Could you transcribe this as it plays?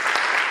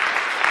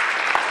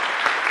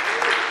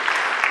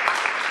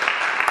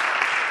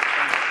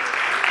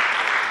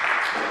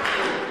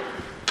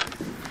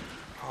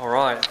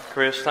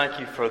Chris. Thank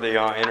you for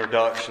the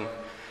introduction.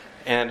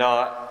 And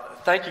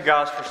thank you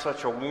guys for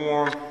such a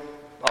warm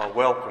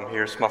welcome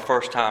here. It's my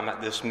first time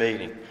at this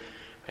meeting.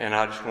 And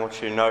I just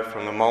want you to know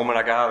from the moment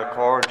I got out of the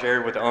car,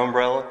 Jerry with the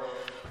umbrella,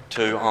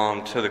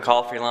 to the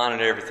coffee line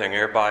and everything,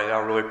 everybody, I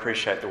really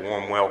appreciate the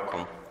warm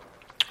welcome.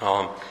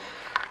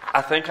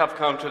 I think I've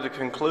come to the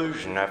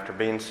conclusion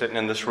after sitting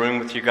in this room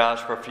with you guys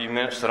for a few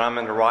minutes that I'm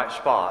in the right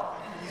spot.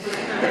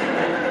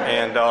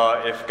 And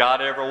if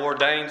God ever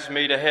ordains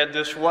me to head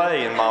this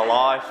way in my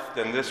life,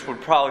 then this would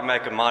probably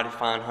make a mighty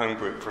fine home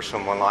group for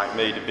someone like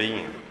me to be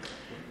in.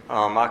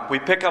 We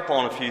pick up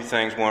on a few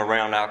things when we're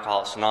around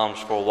Alcoholics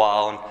Anonymous for a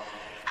while,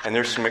 and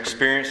there's some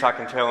experience I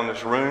can tell in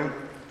this room,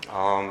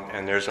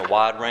 and there's a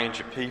wide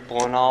range of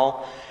people and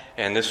all,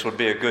 and this would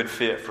be a good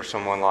fit for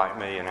someone like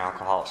me in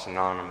Alcoholics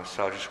Anonymous.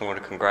 So I just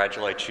want to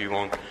congratulate you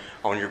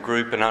on your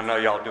group, and I know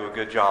y'all do a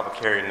good job of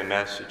carrying the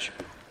message.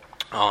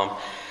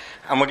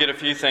 I'm going to get a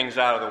few things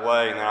out of the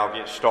way and then I'll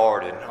get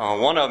started.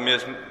 One of them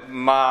is,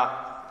 my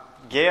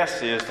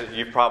guess is that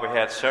you've probably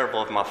had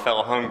several of my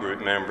fellow home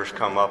group members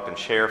come up and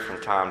share from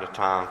time to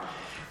time.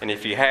 And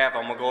if you have,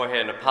 I'm going to go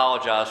ahead and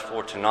apologize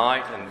for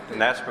tonight.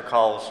 And that's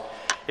because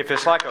if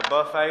it's like a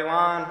buffet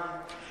line,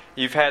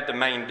 you've had the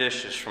main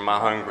dishes from my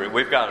home group.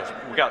 We've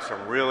got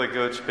some really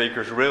good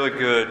speakers, really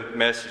good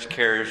message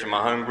carriers in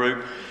my home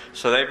group.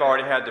 So they've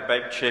already had the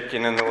baked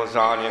chicken and the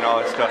lasagna and all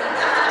that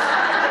stuff.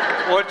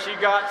 What you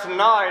got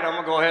tonight, I'm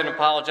going to go ahead and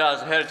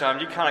apologize ahead of time.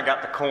 You kind of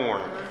got the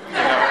corn,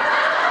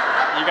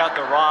 You got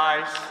the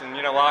rice, and,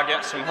 I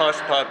got some hush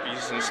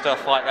puppies and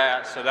stuff like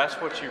that. So that's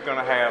what you're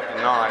going to have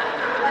tonight.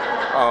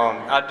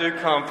 I do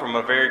come from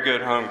a very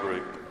good home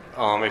group.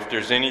 If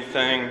there's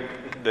anything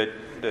that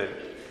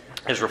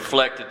is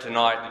reflected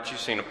tonight that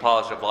you've seen a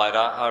positive light,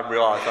 I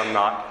realize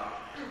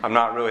I'm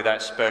not really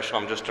that special.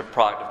 I'm just a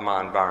product of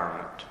my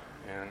environment.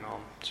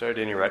 So at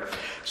any rate,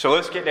 so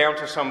let's get down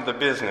to some of the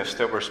business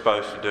that we're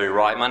supposed to do,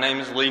 right? My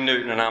name is Lee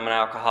Newton, and I'm an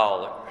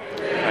alcoholic.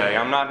 Hey,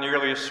 I'm not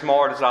nearly as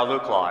smart as I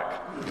look like.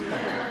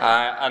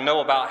 I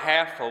know about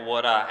half of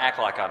what I act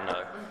like I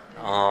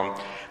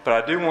know. But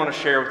I do want to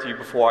share with you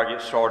before I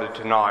get started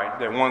tonight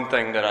that one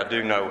thing that I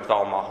do know with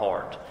all my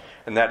heart,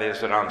 and that is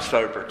that I'm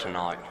sober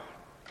tonight.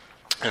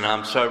 And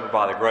I'm sober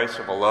by the grace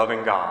of a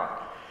loving God.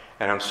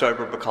 And I'm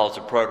sober because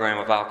the program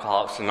of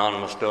Alcoholics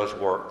Anonymous does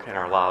work in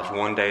our lives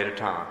one day at a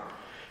time.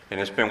 And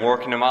it's been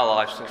working in my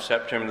life since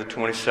September the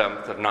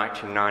 27th of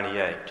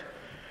 1998.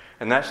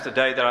 And that's the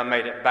day that I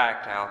made it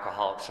back to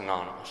Alcoholics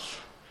Anonymous.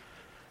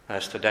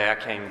 That's the day I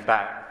came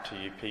back to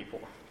you people.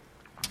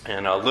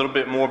 And a little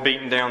bit more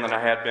beaten down than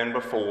I had been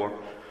before.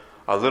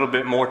 A little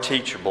bit more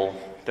teachable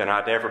than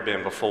I'd ever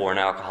been before in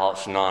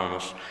Alcoholics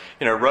Anonymous.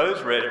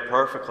 Rose read it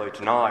perfectly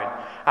tonight.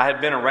 I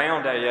had been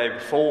around AA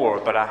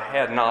before, but I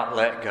had not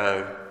let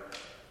go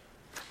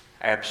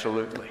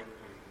absolutely.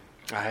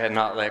 I had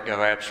not let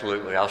go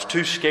absolutely. I was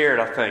too scared,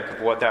 I think, of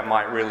what that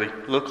might really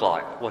look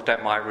like, what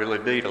that might really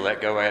be to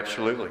let go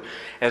absolutely.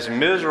 As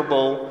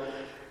miserable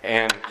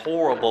and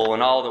horrible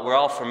and all that we're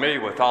all familiar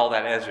with all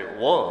that as it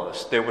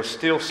was, there was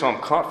still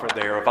some comfort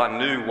there if I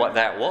knew what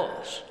that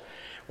was.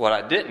 What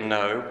I didn't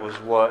know was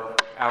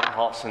what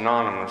Alcoholics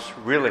Anonymous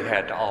really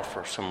had to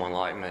offer someone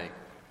like me,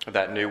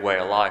 that new way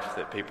of life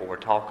that people were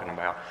talking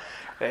about.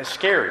 It's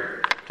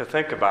scary to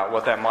think about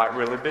what that might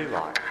really be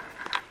like.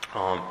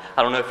 I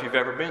don't know if you've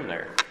ever been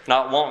there.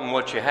 Not wanting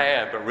what you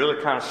had, but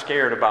really kind of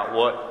scared about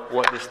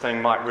what this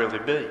thing might really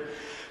be.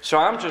 So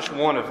I'm just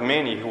one of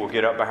many who will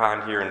get up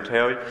behind here and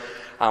tell you.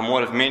 I'm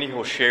one of many who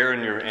will share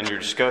in your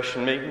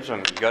discussion meetings.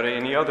 You go to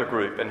any other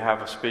group and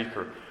have a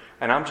speaker.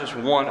 And I'm just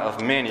one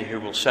of many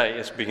who will say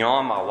it's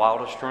beyond my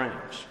wildest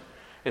dreams.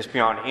 It's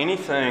beyond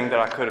anything that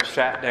I could have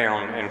sat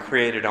down and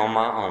created on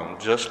my own,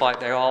 just like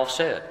they all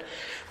said.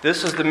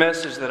 This is the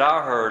message that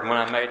I heard when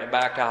I made it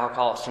back to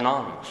Alcoholics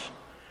Anonymous.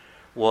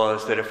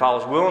 Was that if I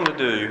was willing to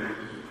do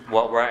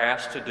what we're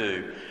asked to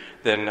do,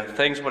 then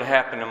things would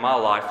happen in my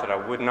life that I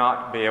would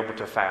not be able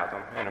to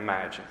fathom and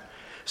imagine.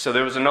 So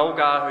there was an old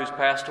guy who's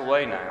passed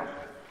away now,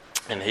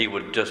 and he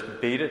would just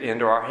beat it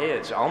into our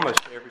heads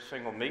almost every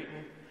single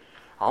meeting,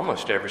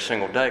 almost every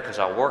single day, because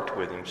I worked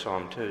with him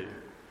some too.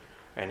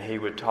 And he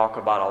would talk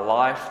about a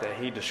life that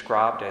he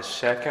described as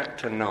second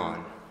to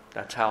none.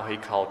 That's how he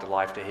called the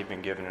life that he'd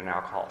been given in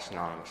Alcoholics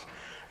Anonymous.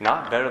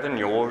 Not better than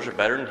yours, or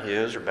better than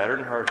his, or better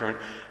than hers,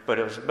 but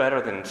it was better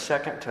than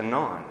second to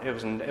none. It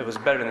was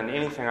better than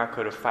anything I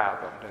could have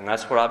fathomed. And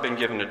that's what I've been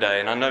given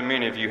today. And I know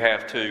many of you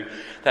have too.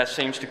 That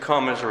seems to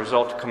come as a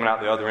result of coming out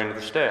the other end of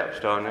the steps,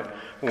 doesn't it?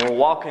 When we're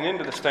walking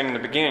into this thing in the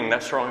beginning,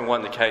 that certainly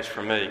wasn't the case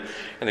for me.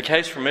 And the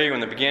case for me in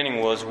the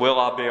beginning was, will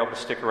I be able to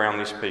stick around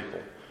these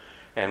people?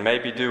 And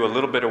maybe do a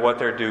little bit of what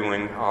they're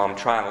doing,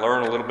 try and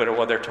learn a little bit of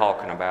what they're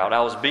talking about.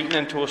 I was beaten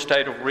into a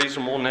state of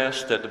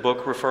reasonableness that the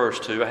book refers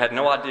to. I had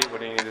no idea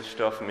what any of this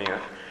stuff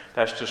meant.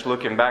 That's just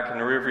looking back in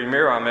the rearview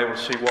mirror, I'm able to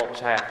see what was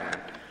happening.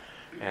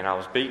 And I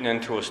was beaten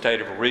into a state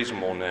of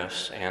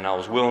reasonableness, and I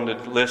was willing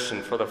to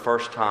listen for the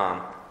first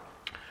time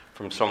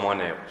from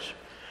someone else.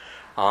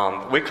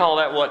 We call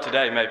that what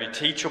today? Maybe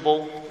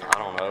teachable? I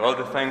don't know,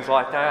 other things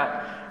like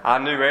that. I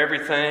knew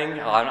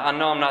everything. I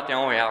know I'm not the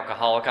only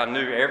alcoholic. I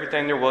knew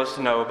everything there was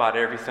to know about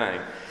everything.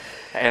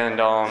 And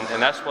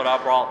that's what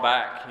I brought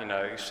back,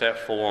 except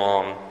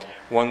for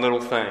one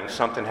little thing.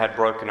 Something had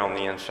broken on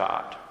the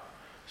inside.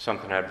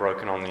 Something had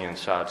broken on the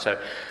inside. So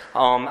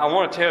I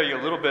want to tell you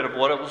a little bit of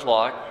what it was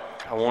like.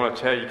 I want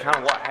to tell you kind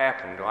of what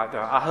happened.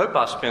 I hope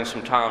I spend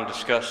some time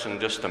discussing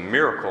just the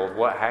miracle of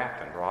what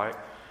happened, right?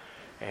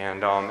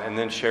 And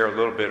then share a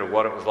little bit of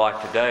what it was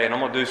like today. And I'm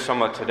going to do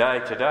some of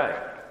today,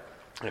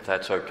 if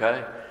that's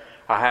okay.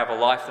 I have a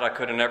life that I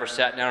could have never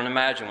sat down and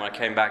imagined when I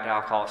came back to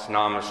Alcoholics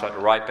Anonymous at the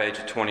ripe age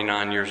of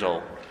 29 years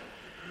old.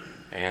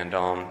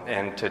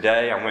 And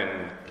today I went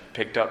and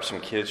picked up some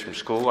kids from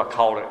school. I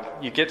called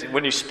it,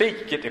 when you speak,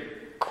 you get to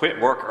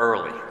quit work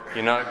early,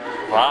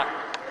 Well,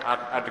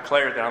 I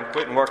declared that I'm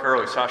quitting work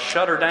early. So I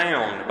shut her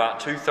down about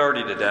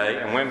 2:30 today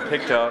and went and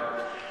picked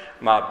up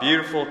my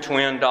beautiful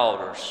twin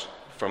daughters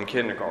from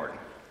kindergarten.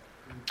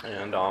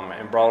 And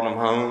brought them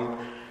home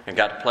and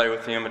got to play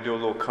with them and do a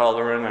little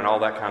coloring and all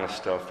that kind of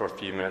stuff for a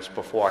few minutes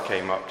before I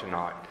came up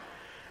tonight.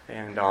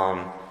 And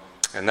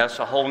that's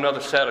a whole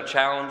nother set of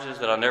challenges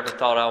that I never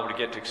thought I would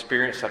get to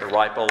experience at the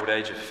ripe old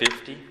age of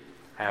 50,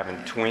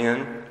 having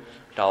twin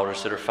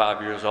daughters that are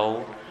 5 years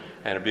old,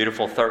 and a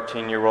beautiful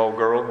 13-year-old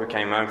girl who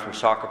came home from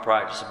soccer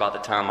practice about the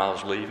time I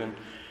was leaving,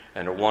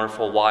 and a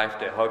wonderful wife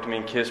that hugged me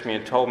and kissed me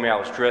and told me I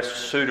was dressed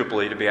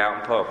suitably to be out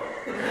in public.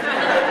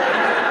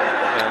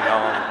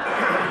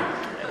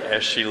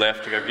 As she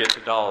left to go get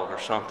the dog or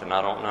something,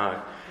 I don't know.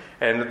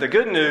 And the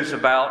good news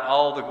about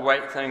all the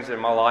great things in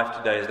my life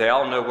today is they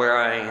all know where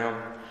I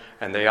am,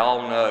 and they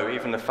all know,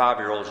 even the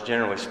 5-year-olds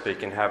generally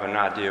speaking, have an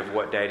idea of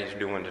what Daddy's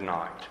doing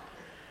tonight.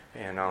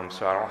 And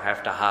so I don't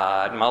have to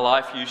hide. My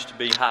life used to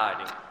be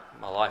hiding.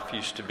 My life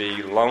used to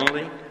be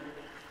lonely,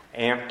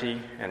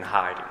 empty, and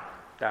hiding.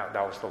 That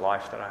was the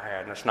life that I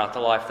had, and it's not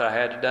the life that I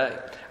had today.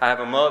 I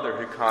have a mother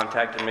who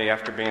contacted me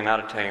after being out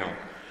of town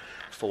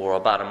for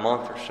about a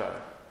month or so.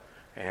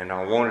 And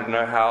I wanted to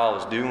know how I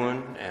was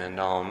doing,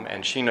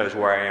 and she knows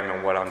where I am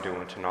and what I'm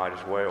doing tonight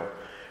as well.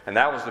 And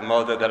that was the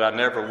mother that I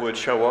never would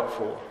show up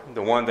for,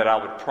 the one that I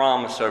would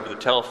promise over the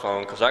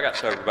telephone, because I got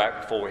sober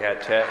back before we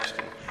had text,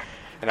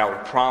 and I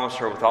would promise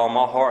her with all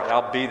my heart that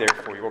I'll be there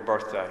for your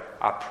birthday.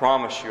 I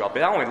promise you,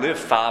 I only live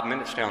 5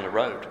 minutes down the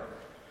road,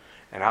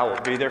 and I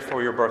will be there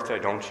for your birthday,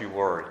 don't you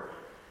worry.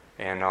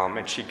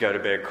 And she'd go to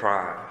bed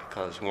crying,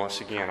 because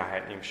once again I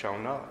hadn't even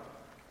shown up.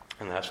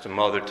 And that's the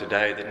mother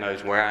today that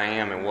knows where I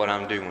am and what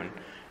I'm doing,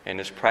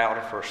 and is proud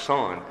of her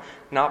son,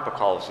 not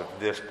because of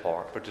this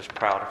part, but just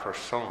proud of her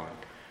son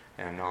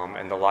and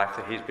the life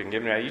that he's been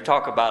given. Now, you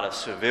talk about a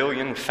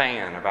civilian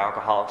fan of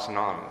Alcoholics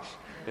Anonymous,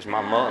 is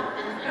my mother.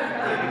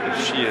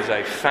 She is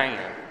a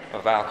fan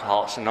of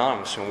Alcoholics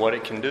Anonymous and what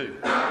it can do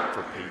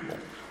for people,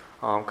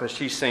 because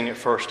she's seen it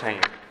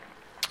firsthand.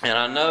 And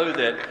I know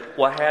that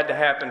what had to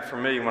happen for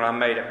me when I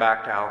made it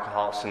back to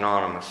Alcoholics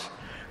Anonymous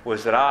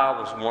was that I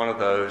was one of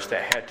those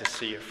that had to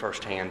see it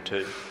firsthand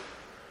too.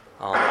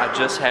 I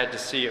just had to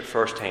see it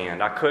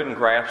firsthand. I couldn't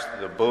grasp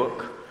the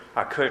book.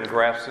 I couldn't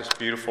grasp this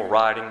beautiful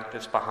writing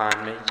that's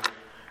behind me.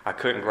 I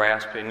couldn't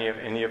grasp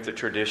any of the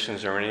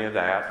traditions or any of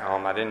that.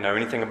 I didn't know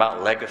anything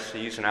about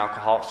legacies and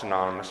Alcoholics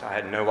Anonymous. I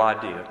had no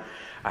idea.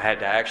 I had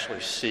to actually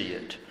see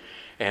it.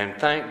 And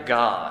thank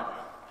God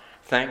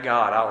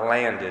I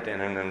landed in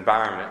an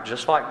environment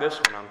just like this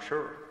one, I'm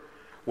sure,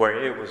 where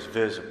it was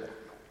visible.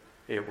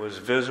 It was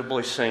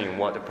visibly seen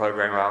what the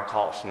program of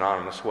Alcoholics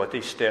Anonymous, what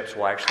these steps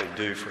will actually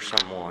do for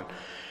someone.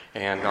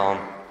 And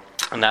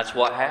that's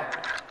what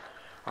happened.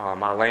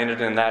 I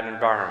landed in that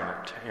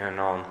environment, and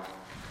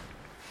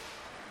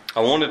I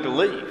wanted to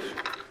leave.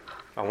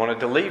 I wanted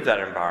to leave that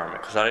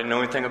environment because I didn't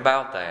know anything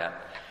about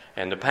that.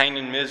 And the pain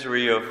and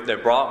misery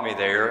that brought me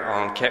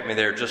there kept me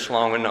there just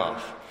long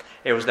enough.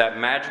 It was that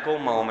magical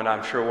moment,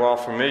 I'm sure we're all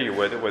familiar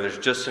with it, where there's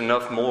just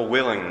enough more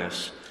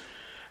willingness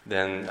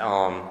than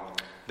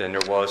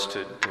there was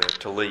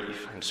to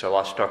leave. And so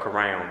I stuck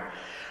around.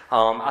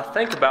 I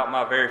think about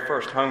my very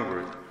first home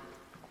group.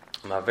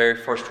 My very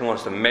first one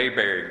was the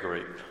Mayberry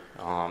group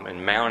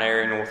in Mount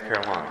Airy, North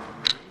Carolina.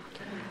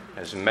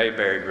 As the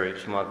Mayberry group,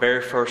 it's my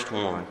very first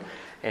one.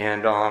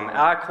 And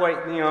I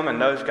equate them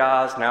and those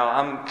guys. Now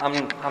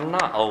I'm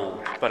not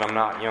old, but I'm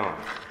not young.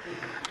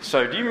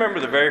 So do you remember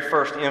the very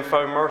first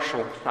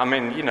infomercial? I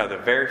mean,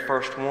 the very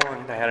first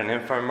one. They had an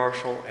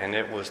infomercial, and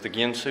it was the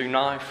Ginsu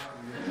knife.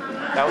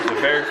 That was the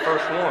very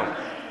first one.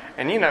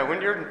 And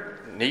when you're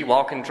knee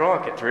walking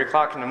drunk at 3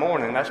 o'clock in the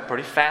morning, that's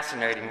pretty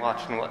fascinating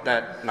watching what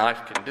that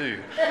knife can do.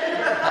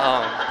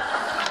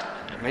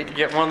 I need to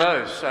get one of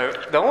those. So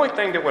the only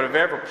thing that would have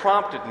ever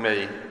prompted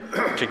me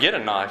to get a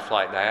knife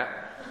like that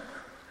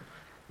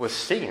was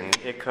seeing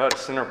it cut a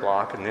center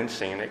block and then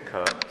seeing it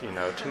cut,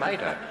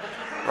 tomato.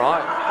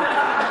 Right?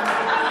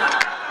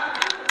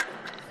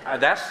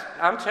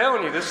 I'm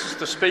telling you, this is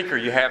the speaker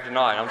you have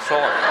tonight. I'm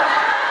sorry.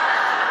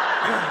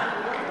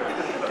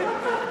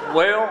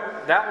 Well,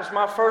 that was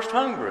my first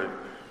home group.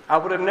 I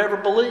would have never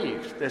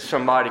believed that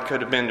somebody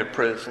could have been to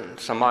prison.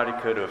 Somebody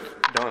could have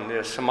done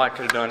this. Somebody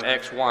could have done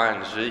X, Y,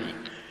 and Z.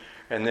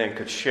 and then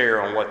could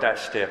share on what that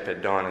step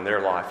had done in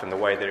their life and the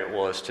way that it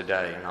was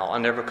today. And I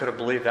never could have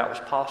believed that was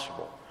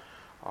possible.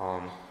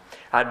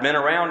 I'd been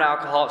around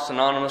Alcoholics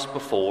Anonymous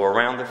before,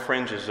 around the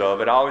fringes of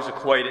it. I always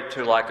equate it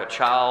to like a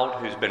child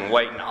who's been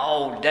waiting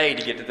all day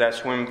to get to that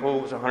swimming pool.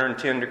 It was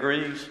 110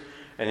 degrees.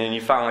 And then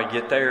you finally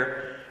get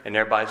there, and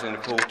everybody's in the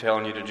pool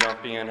telling you to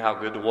jump in, how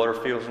good the water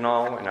feels and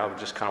all. And I would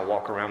just kind of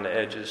walk around the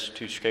edges,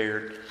 too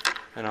scared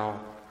and all.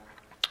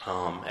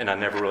 And I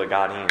never really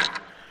got in.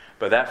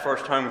 But that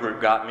first home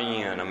group got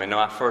me in. I mean,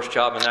 my first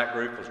job in that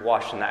group was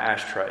washing the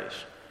ashtrays.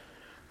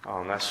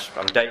 I'm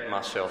dating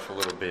myself a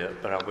little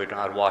bit, but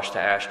I'd wash the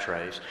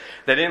ashtrays.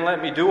 They didn't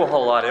let me do a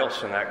whole lot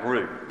else in that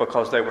group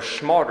because they were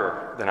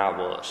smarter than I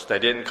was. They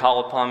didn't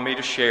call upon me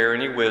to share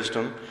any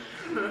wisdom.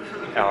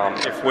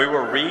 If we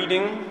were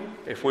reading,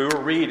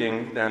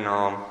 then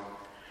I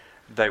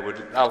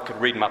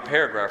could read my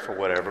paragraph or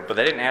whatever, but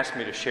they didn't ask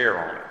me to share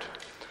on it.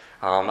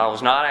 I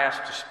was not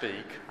asked to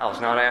speak. I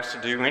was not asked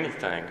to do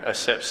anything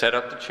except set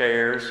up the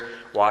chairs,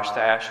 wash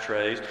the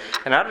ashtrays.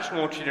 And I just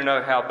want you to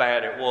know how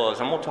bad it was.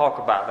 I'm going to talk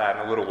about that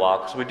in a little while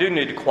because we do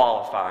need to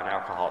qualify in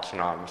Alcoholics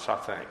Anonymous, I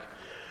think.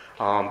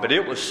 But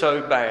it was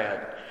so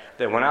bad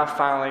that when I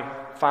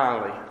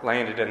finally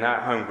landed in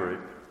that home group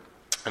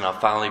and I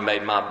finally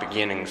made my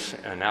beginnings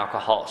in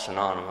Alcoholics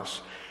Anonymous,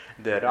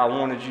 that I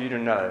wanted you to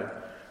know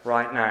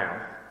right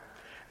now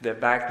that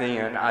back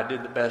then I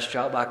did the best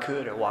job I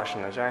could at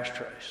washing those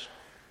ashtrays.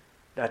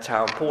 That's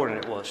how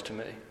important it was to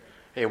me.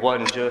 It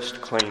wasn't just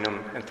clean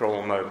them and throw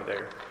them over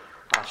there.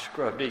 I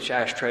scrubbed each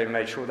ashtray and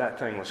made sure that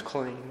thing was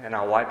clean, and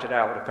I wiped it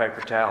out with a paper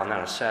towel, and then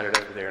I sat it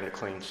over there in the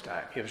clean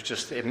stack.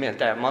 It meant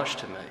that much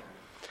to me,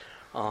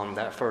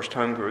 that first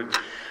home group.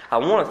 I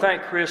want to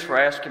thank Chris for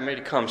asking me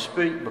to come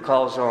speak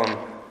because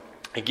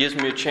it gives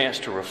me a chance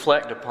to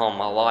reflect upon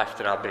my life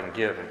that I've been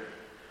given.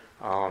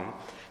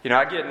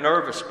 I get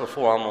nervous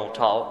before I'm going to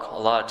talk a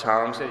lot of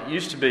times. It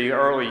used to be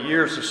early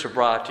years of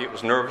sobriety, it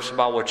was nervous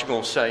about what you're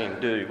going to say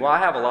and do. Well, I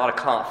have a lot of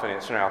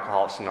confidence in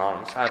Alcoholics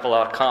Anonymous. I have a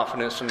lot of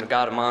confidence in the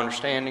God of my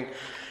understanding.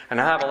 And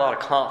I have a lot of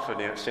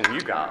confidence in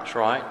you guys,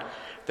 right?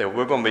 That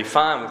we're going to be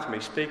fine with me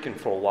speaking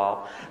for a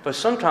while. But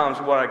sometimes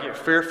what I get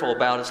fearful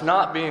about is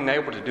not being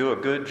able to do a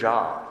good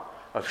job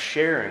of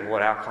sharing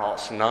what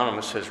Alcoholics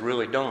Anonymous has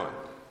really done.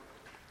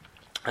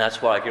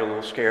 That's what I get a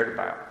little scared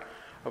about.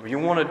 You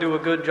want to do a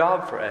good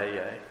job for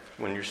AA.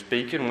 When you're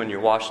speaking, when you're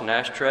washing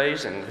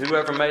ashtrays, and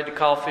whoever made the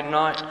coffee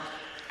tonight,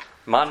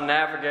 my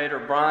navigator,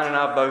 Brian, and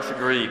I both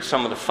agreed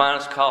some of the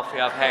finest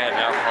coffee I've had in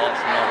Alcoholics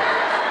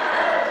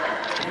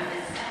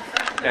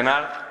Anonymous. And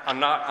I'm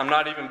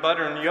not even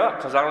buttering you up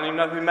because I don't even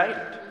know who made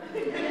it.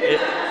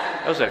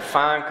 It was a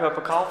fine cup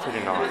of coffee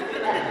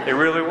tonight. It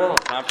really was.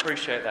 I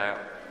appreciate that.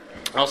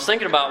 I was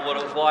thinking about what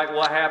it was like,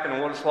 what happened,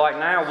 and what it's like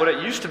now. What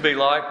it used to be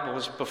like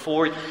was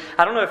before.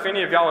 I don't know if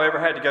any of y'all ever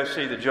had to go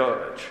see the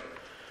judge.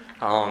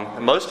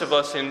 Most of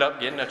us end up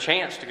getting a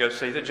chance to go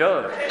see the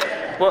judge.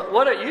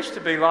 What it used to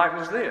be like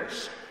was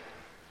this.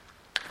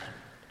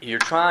 You're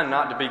trying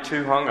not to be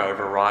too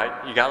hungover, right?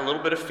 You got a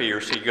little bit of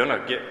fear, so you're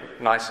going to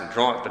get nice and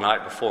drunk the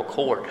night before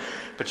court.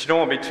 But you don't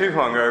want to be too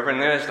hungover.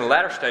 And then as the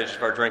latter stages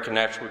of our drinking,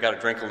 naturally, we've got to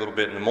drink a little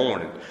bit in the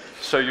morning.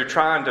 So you're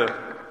trying to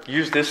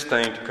use this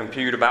thing to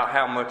compute about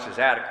how much is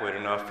adequate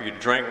enough for you to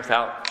drink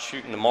without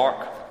shooting the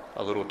mark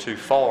a little too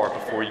far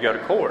before you go to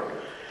court.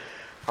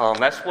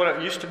 That's what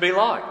it used to be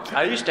like.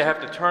 I used to have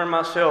to turn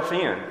myself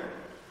in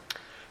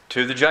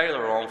to the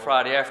jailer on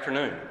Friday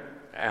afternoon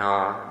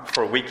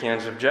for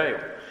weekends of jail.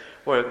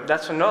 Well,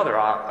 that's another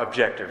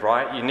objective,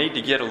 right? You need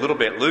to get a little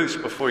bit loose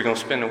before you're going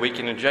to spend the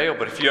weekend in jail.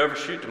 But if you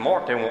overshoot the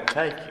mark, they won't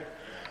take you.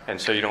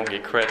 And so you don't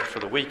get credit for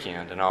the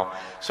weekend and all.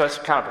 So that's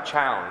kind of a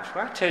challenge.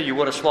 But I tell you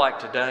what it's like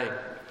today.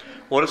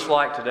 What it's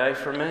like today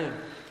for me.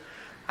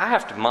 I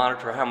have to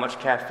monitor how much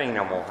caffeine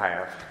I'm going to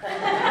have.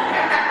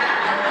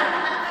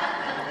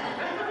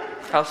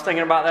 I was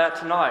thinking about that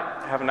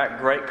tonight, having that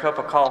great cup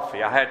of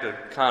coffee. I had to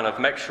kind of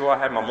make sure I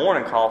had my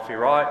morning coffee,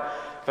 right?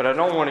 But I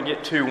don't want to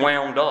get too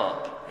wound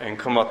up and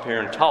come up here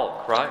and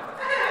talk, right?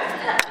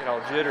 Get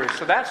all jittery.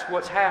 So that's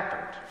what's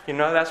happened.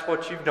 That's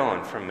what you've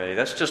done for me.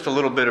 That's just a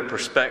little bit of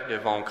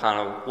perspective on kind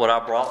of what I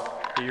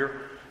brought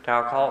here to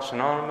Alcoholics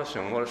Anonymous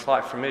and what it's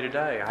like for me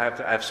today.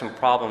 I have some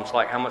problems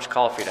like how much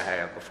coffee to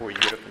have before you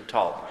get up and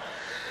talk.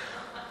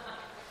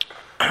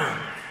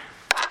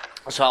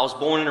 So I was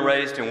born and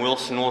raised in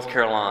Wilson, North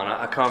Carolina.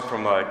 I come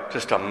from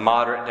just a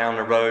moderate down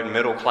the road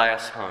middle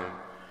class home.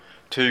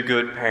 2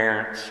 good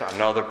parents,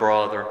 another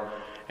brother,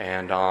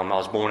 and I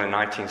was born in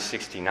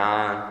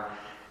 1969.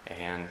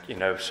 And,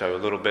 so a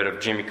little bit of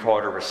Jimmy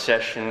Carter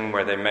recession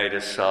where they made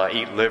us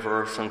eat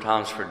liver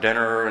sometimes for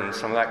dinner and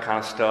some of that kind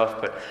of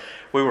stuff. But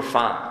we were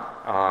fine.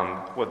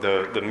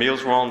 The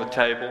meals were on the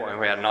table and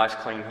we had a nice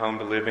clean home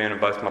to live in and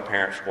both my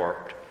parents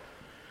worked.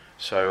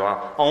 So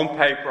on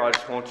paper, I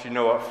just want you to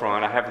know up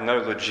front, I have no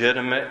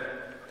legitimate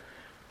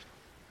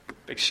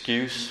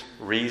excuse,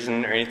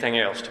 reason, or anything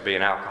else to be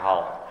an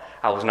alcoholic.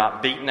 I was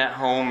not beaten at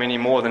home any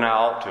more than I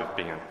ought to have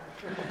been.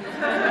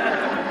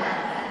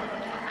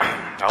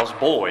 I was a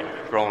boy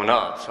growing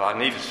up, so I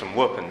needed some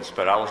whoopings,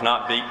 but I was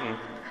not beaten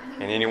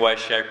in any way,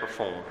 shape, or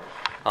form.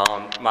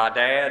 My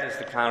dad is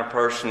the kind of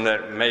person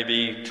that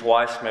maybe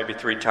twice, maybe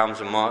 3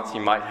 times a month, he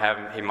might have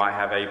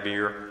a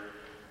beer.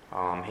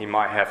 He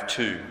might have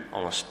 2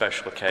 on a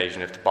special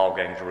occasion if the ball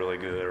game's really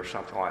good or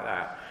something like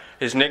that.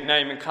 His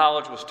nickname in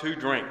college was 2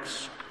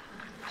 Drinks.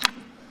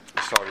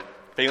 He started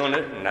feeling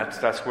it, and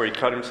that's where he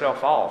cut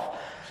himself off.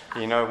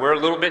 You know, we're a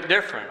little bit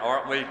different,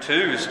 aren't we? 2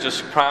 is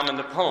just priming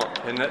the pump,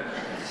 isn't it?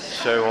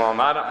 So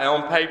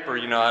on paper,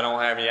 you know, I don't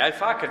have any.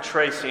 If I could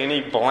trace any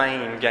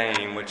blame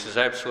game, which is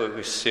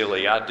absolutely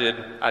silly, I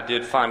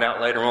did find out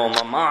later on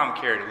my mom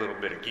carried a little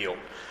bit of guilt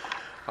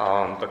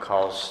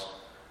because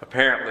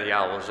apparently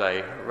I was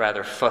a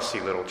rather fussy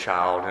little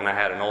child, and I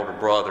had an older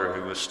brother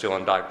who was still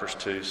in diapers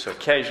too. So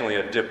occasionally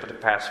a dip of the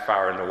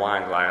pacifier in the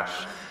wine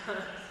glass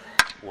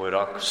would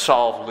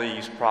solve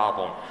Lee's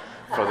problem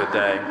for the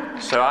day.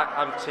 So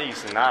I'm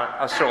teasing.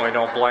 I certainly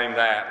don't blame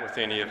that with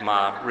any of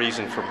my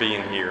reason for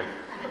being here.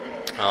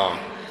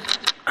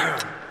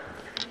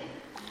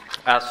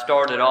 I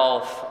started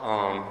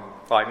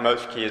off, like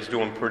most kids,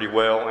 doing pretty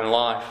well in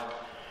life.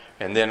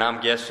 And then I'm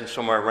guessing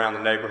somewhere around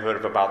the neighborhood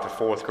of about the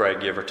 4th grade,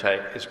 give or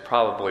take, is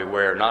probably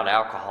where, not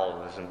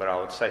alcoholism, but I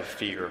would say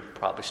fear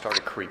probably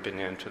started creeping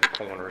into the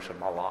corners of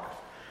my life.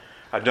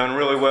 I'd done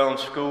really well in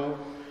school.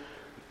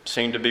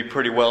 Seemed to be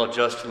pretty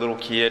well-adjusted little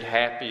kid,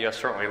 happy. I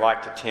certainly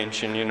liked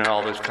attention, you know,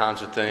 all those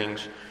kinds of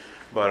things.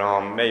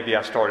 But maybe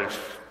I started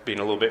being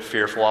a little bit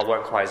fearful. I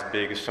wasn't quite as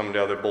big as some of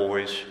the other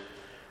boys.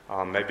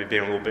 Maybe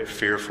being a little bit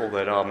fearful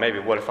that maybe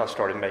what if I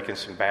started making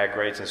some bad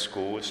grades in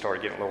school? It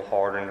started getting a little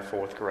harder in the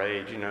 4th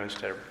grade, you know,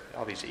 instead of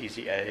all these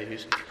easy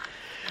A's.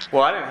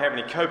 Well, I didn't have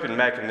any coping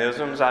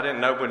mechanisms. I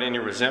didn't know what any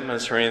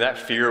resentments or any of that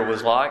fear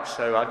was like,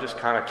 so I just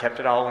kind of kept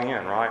it all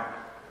in, right?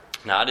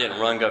 Now, I didn't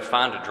run, go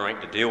find a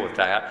drink to deal with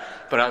that,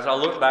 but as I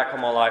look back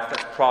on my life,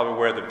 that's probably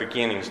where the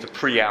beginnings, the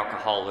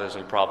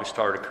pre-alcoholism probably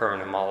started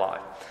occurring in my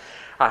life.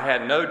 I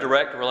had no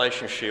direct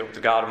relationship with the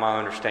God of my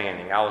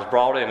understanding. I was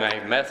brought in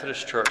a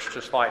Methodist church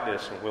just like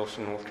this in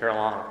Wilson, North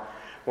Carolina.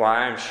 Well,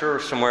 I am sure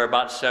somewhere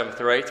about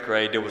 7th or 8th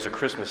grade there was a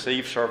Christmas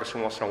Eve service,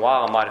 and once in a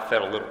while I might have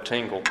felt a little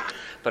tingle.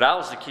 But I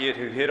was the kid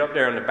who hid up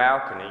there in the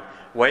balcony,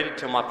 waited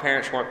till my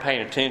parents weren't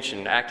paying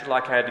attention, acted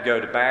like I had to go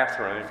to the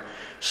bathroom,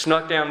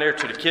 snuck down there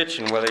to the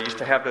kitchen where they used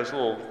to have those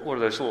little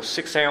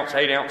 6-ounce,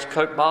 8-ounce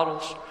Coke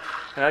bottles.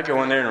 And I'd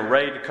go in there and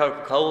raid the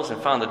Coca-Colas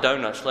and find the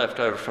donuts left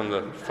over from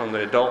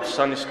the adult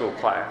Sunday school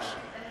class.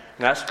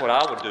 And that's what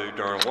I would do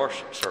during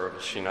worship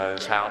service, you know.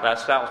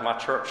 That was my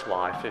church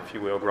life, if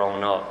you will,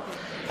 growing up.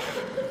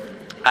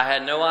 I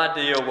had no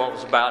idea what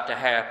was about to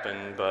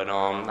happen, but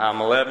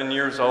I'm 11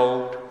 years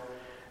old,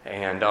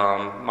 and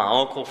my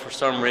uncle, for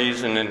some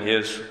reason, and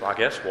his, I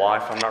guess,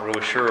 wife, I'm not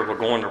really sure, were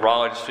going to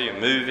Raleigh to see a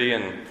movie,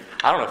 and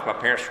I don't know if my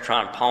parents were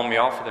trying to pawn me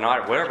off for the night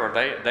or whatever.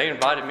 They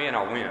invited me, and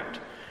I went.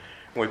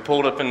 We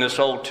pulled up in this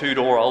old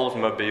 2-door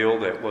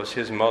Oldsmobile that was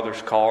his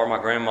mother's car, my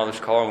grandmother's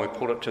car, and we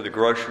pulled up to the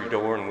grocery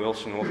door in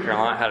Wilson, North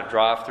Carolina, had a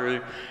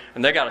drive-through,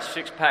 and they got a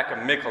 6-pack of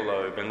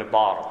Michelob in the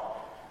bottle.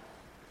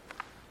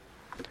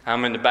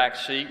 I'm in the back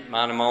seat,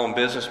 minding my own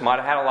business, might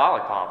have had a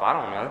lollipop, I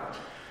don't know.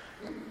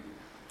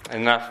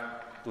 And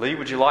Lee,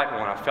 would you like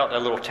one? I felt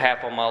that little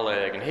tap on my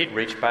leg, and he'd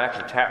reach back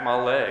and tap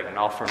my leg and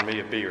offer me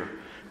a beer.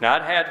 Now,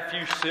 I'd had a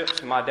few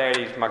sips, and my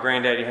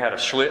granddaddy had a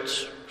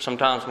Schlitz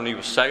sometimes when he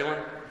was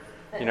sailing.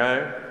 You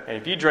know, and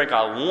if you drink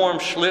a warm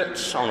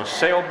Schlitz on a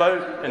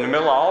sailboat in the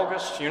middle of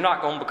August, you're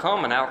not going to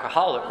become an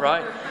alcoholic,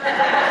 right? So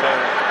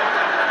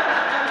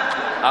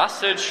I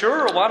said,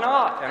 sure, why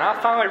not? And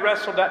I finally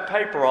wrestled that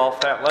paper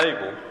off that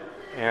label.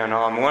 And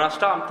when I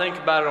stop and think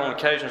about it on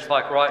occasions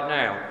like right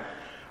now,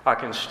 I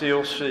can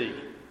still see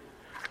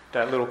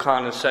that little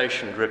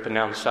condensation dripping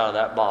down the side of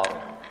that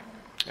bottle.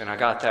 And I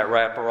got that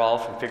wrapper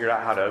off and figured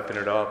out how to open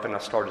it up, and I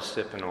started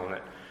sipping on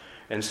it.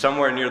 And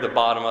somewhere near the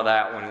bottom of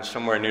that one and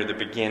somewhere near the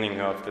beginning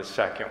of the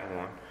second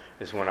one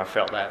is when I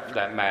felt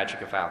that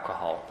magic of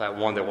alcohol, that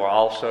one that we're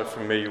all so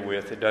familiar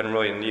with. It doesn't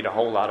really need a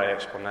whole lot of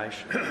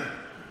explanation.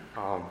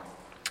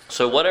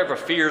 So whatever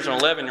fears an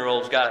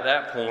 11-year-old's got at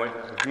that point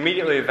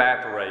immediately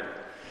evaporated.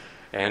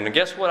 And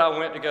guess what I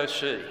went to go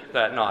see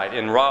that night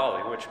in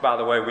Raleigh, which, by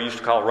the way, we used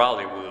to call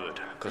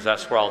Raleighwood, because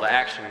that's where all the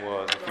action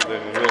was if you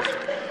live in Wilson.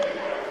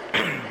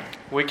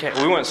 We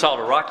went and saw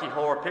the Rocky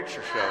Horror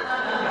Picture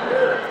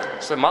Show.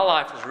 So my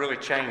life was really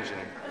changing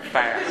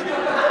fast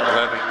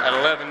at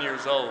 11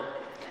 years old.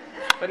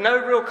 But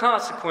no real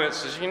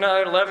consequences. You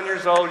know, at 11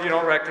 years old, you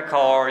don't wreck the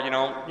car, you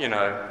don't,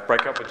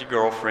 break up with your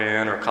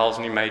girlfriend or cause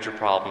any major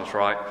problems,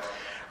 right?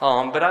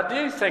 But I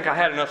do think I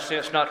had enough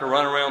sense not to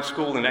run around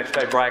school the next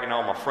day bragging to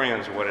all my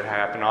friends what had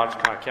happened. I just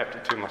kind of kept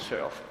it to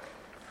myself.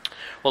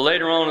 Well,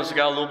 later on, as I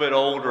got a little bit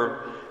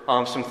older,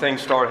 some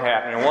things started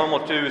happening. And what I'm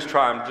going to do is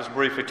try and just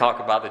briefly talk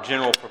about the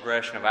general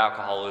progression of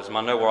alcoholism.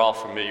 I know we're all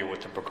familiar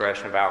with the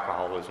progression of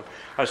alcoholism.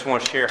 I just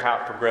want to share how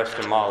it progressed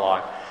in my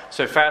life.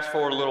 So fast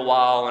forward a little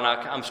while, and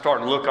I'm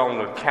starting to look on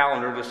the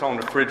calendar that's on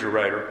the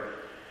refrigerator.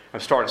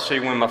 I'm starting to see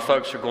when my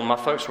folks are going. My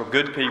folks were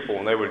good people,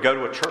 and they would go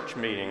to a church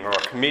meeting or a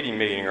committee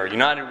meeting or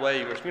United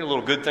Way or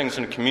little good things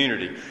in the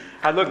community.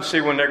 I'd look and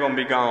see when they're going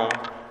to be gone.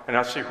 and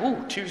I'd see,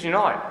 "Ooh, Tuesday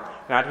night,"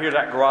 and I'd hear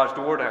that garage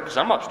door down because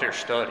I'm upstairs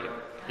studying,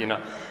 and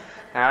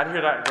I'd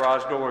hear that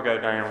garage door go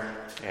down,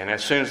 and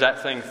as soon as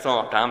that thing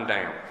thumped, I'm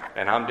down,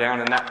 and I'm down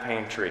in that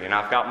pantry, and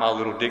I've got my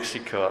little Dixie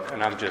cup,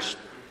 and I'm just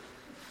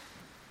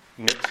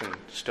mixing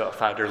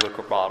stuff out of their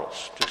liquor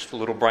bottles, just a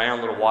little brown,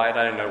 a little white.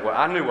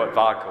 I knew what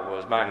vodka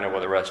was, but I didn't know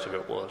what the rest of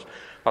it was.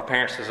 My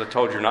parents, as I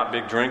told you, are not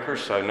big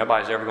drinkers, so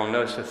nobody's ever going to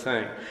notice a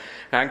thing.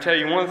 And I can tell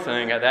you one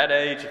thing, at that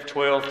age of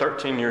 12,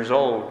 13 years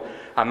old,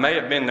 I may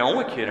have been the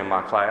only kid in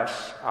my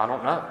class, I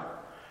don't know,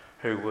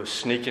 who was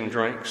sneaking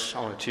drinks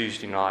on a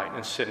Tuesday night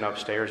and sitting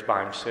upstairs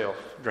by himself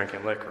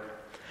drinking liquor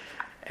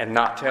and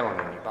not telling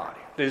anybody.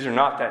 These are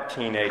not that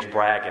teenage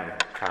bragging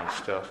kind of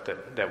stuff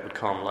that would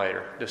come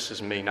later. This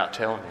is me not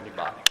telling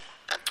anybody.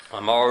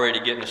 I'm already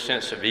getting a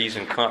sense of ease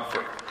and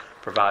comfort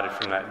provided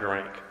from that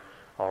drink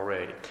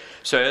already.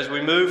 So as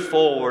we move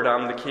forward,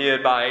 I'm the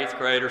kid by 8th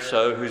grade or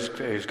so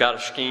who's got a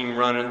scheme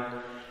running.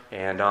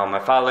 And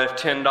if I left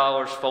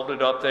 $10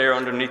 folded up there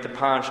underneath the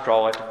pine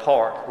straw at the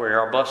park where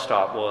our bus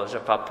stop was,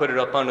 if I put it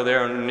up under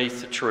there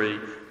underneath the tree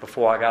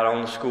before I got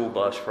on the school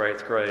bus for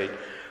 8th grade,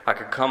 I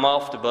could come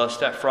off the bus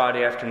that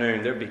Friday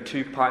afternoon. There'd be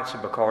 2 pints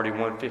of Bacardi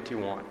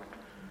 151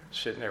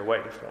 sitting there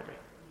waiting for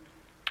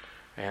me.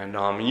 And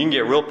you can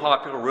get real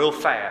popular real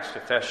fast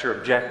if that's your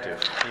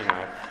objective.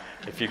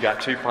 If you got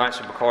 2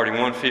 pints of Bacardi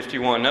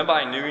 151,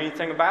 nobody knew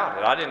anything about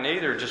it. I didn't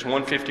either. Just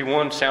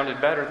 151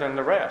 sounded better than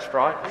the rest,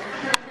 right?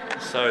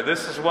 So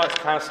this is what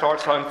kind of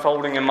starts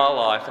unfolding in my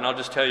life, and I'll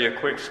just tell you a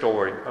quick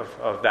story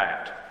of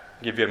that.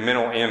 Give you a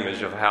mental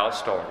image of how it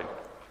started.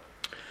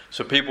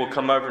 So people would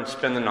come over and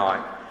spend the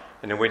night,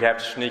 and then we'd have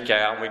to sneak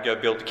out, and we'd go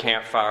build the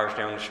campfires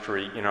down the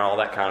street, all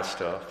that kind of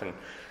stuff,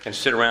 and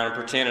sit around and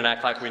pretend and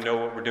act like we know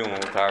what we're doing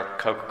with our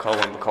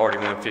Coca-Cola and Bacardi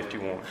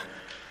 151.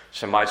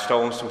 Somebody's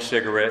stolen some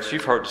cigarettes.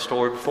 You've heard the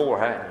story before,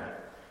 haven't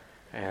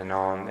you?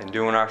 And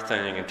doing our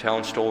thing and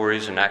telling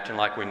stories and acting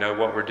like we know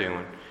what we're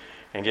doing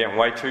and getting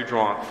way too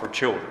drunk for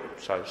children,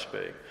 so to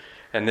speak.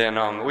 And then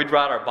we'd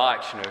ride our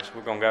bikes, so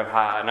we're going to go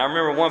high. And I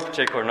remember one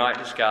particular night,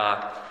 this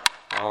guy,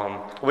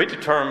 we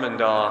determined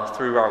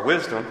through our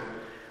wisdom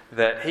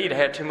that he'd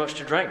had too much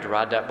to drink to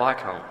ride that bike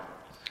home.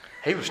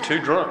 He was too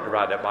drunk to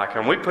ride that bike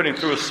home. We put him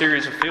through a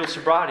series of field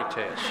sobriety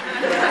tests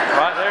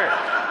right there.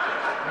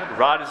 He had to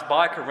ride his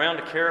bike around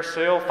the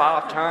carousel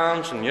 5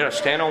 times and,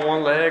 stand on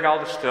one leg, all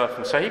this stuff.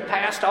 And so he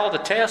passed all the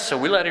tests, so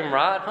we let him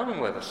ride home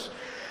with us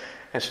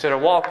instead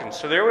of walking.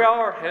 So there we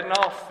are, heading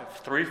off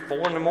at 3,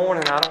 4 in the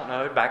morning, I don't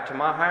know, back to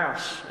my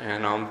house.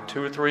 And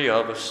 2 or 3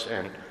 of us.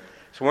 And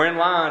so we're in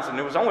lines, and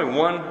there was only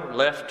one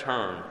left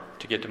turn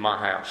to get to my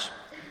house.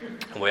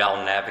 And we all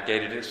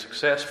navigated it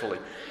successfully.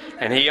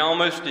 And he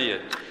almost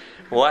did.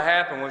 What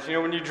happened was,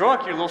 when you're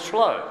drunk, you're a little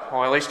slow.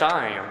 Or at least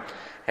I am.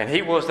 And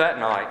he was that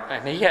night.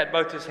 And he had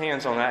both his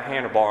hands on that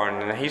handlebar.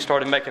 And he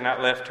started making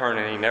that left turn,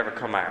 and he never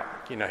come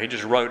out. He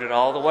just rode it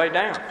all the way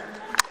down.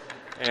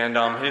 And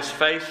his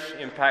face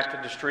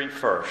impacted the street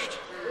first.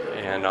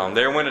 And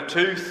there went a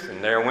tooth,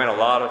 and there went a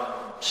lot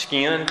of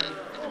skin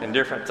and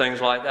different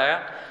things like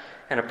that.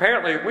 And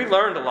apparently we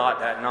learned a lot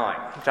that night.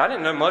 I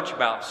didn't know much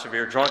about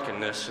severe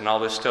drunkenness and all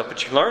this stuff,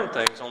 but you learn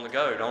things on the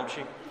go, don't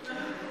you?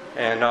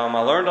 And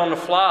I learned on the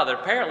fly that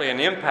apparently an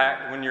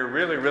impact, when you're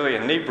really, really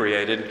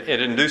inebriated,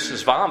 it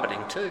induces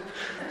vomiting too.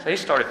 So he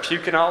started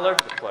puking all over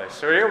the place.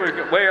 So here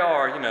we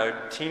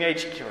are,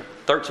 teenage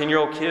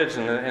 13-year-old kids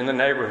in the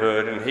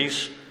neighborhood, and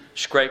he's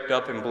scraped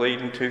up and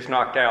bleeding, tooth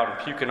knocked out, and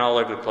puking all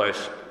over the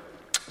place.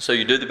 So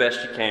you do the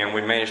best you can.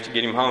 We managed to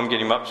get him home, get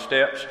him up the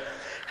steps.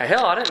 And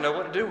hell, I didn't know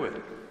what to do with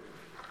him.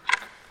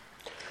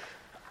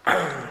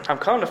 I'm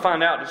coming to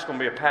find out this is going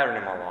to be a pattern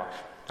in my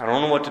life. I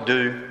don't know what to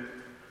do.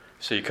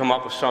 So you come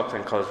up with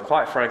something because,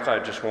 quite frankly, I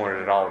just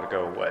wanted it all to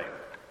go away.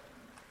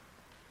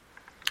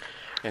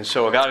 And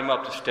so I got him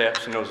up the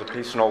steps, and there was a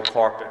piece of old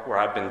carpet where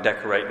I'd been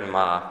decorating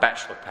my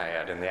bachelor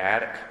pad in the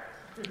attic.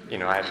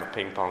 I had my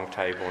ping pong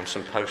table and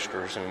some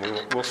posters, and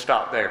we'll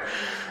stop there.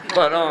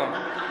 But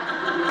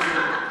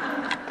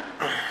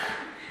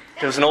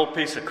there was an old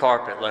piece of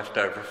carpet left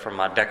over from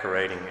my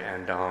decorating,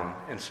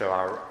 and so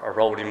I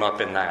rolled him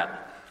up in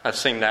that. I've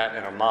seen that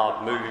in a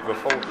mob movie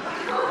before.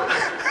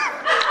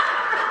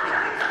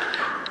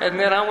 And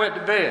then I went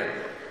to bed.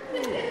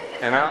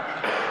 And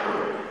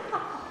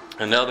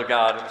another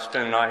guy that was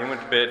spending the night, he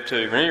went to bed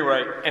too. At any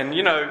rate, and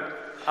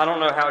I don't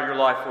know how your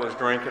life was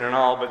drinking and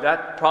all, but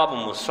that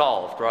problem was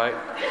solved, right?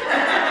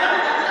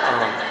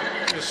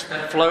 Just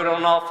float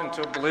on off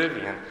into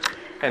oblivion.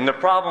 And the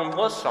problem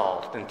was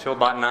solved until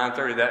about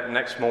 9:30 that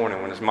next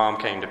morning when his mom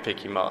came to pick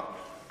him up.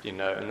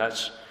 And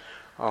that's...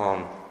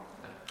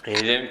 he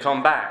didn't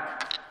come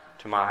back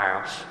to my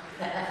house.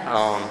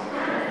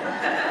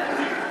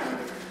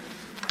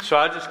 So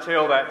I just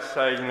tell that to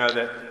say,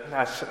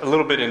 that's a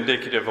little bit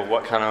indicative of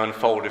what kind of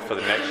unfolded for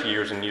the next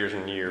years and years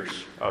and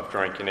years of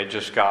drinking. It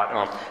just got...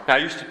 Now, I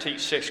used to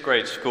teach 6th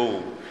grade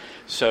school,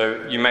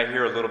 so you may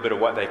hear a little bit of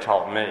what they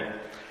taught me.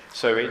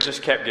 So it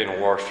just kept getting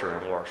worse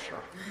and worse.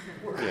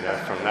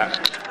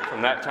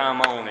 From that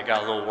time on, it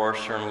got a little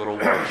worse and a little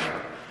worse.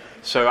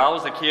 So I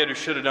was a kid who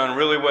should have done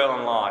really well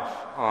in life.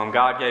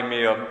 God gave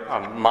me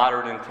a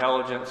moderate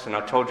intelligence, and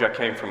I told you I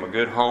came from a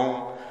good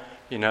home,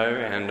 and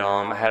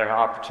I had an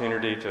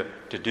opportunity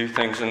to do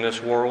things in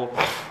this world.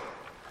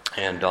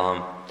 And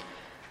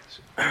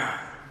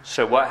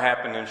so what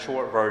happened in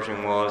short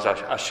version was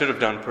I should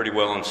have done pretty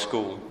well in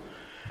school.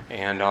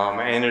 And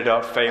I ended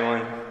up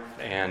failing,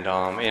 and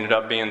ended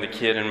up being the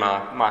kid in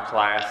my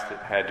class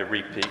that had to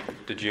repeat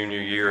the junior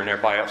year, and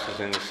everybody else was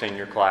in the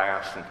senior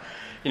class. And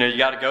you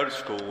got to go to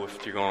school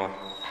if you're going to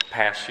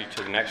pass you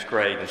to the next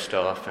grade and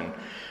stuff. And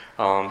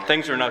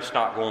things are just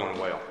not going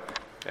well.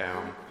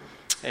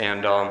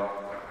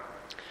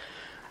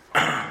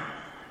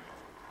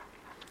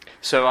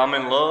 So I'm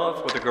in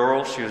love with a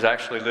girl. She was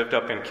actually lived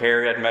up in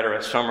Cary. I'd met her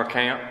at summer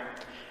camp.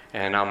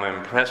 And I'm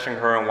impressing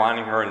her and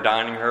whining her and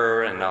dining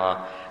her. And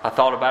I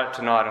thought about it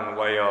tonight on the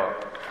way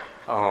up.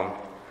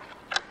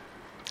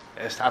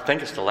 I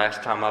think it's the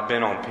last time I've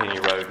been on Penny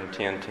Road in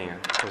 1010.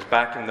 Because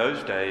back in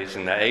those days,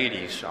 in the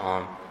 80s,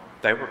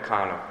 they were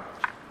kind of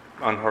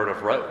unheard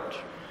of roads.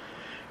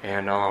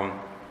 And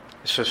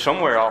so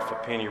somewhere off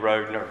of Penny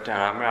Road,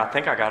 I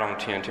think I got on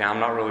 1010. I'm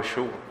not really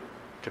sure,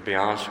 to be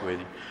honest with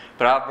you.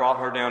 But I brought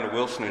her down to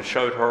Wilson and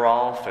showed her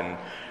off, and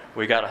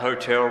we got a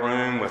hotel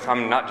room with,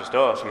 not just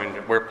us.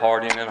 We're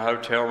partying in a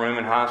hotel room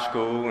in high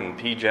school and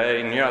PJ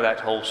and that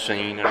whole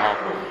scene and all.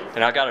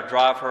 And I got to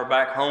drive her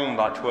back home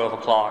by 12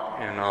 o'clock,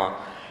 and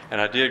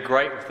I did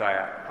great with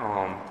that,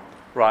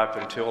 right up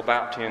until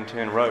about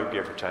 1010 Road,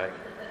 give or take.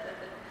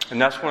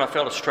 And that's when I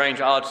felt a strange,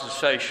 odd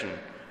sensation,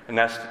 and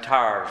that's the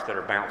tires that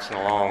are bouncing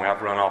along.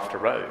 I've run off the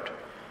road.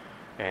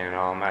 And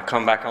I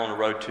come back on the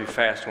road too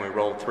fast, and we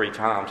rolled 3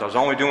 times. I was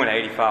only doing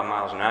 85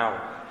 miles an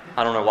hour.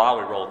 I don't know why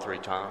we rolled 3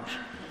 times.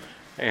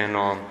 And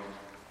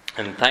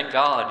thank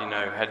God,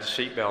 had the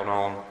seatbelt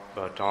on.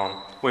 But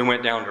we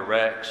went down to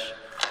Rex.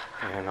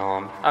 And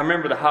I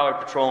remember the highway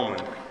patrolman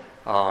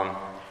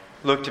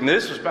looked at me.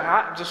 This was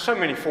just so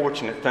many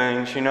fortunate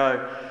things,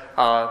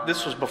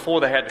 This was before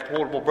they had the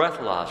portable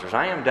breathalyzers.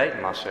 I am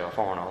dating myself,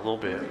 aren't I, a little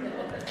bit.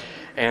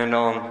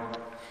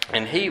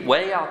 And he,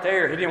 way out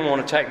there, he didn't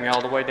want to take me all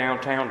the way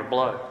downtown to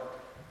blow.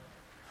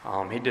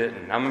 He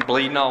didn't. I'm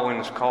bleeding all in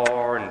his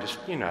car and just,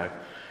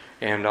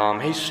 And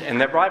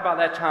right about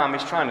that time,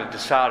 he's trying to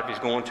decide if he's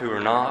going to or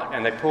not.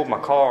 And they pulled my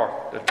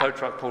car, the tow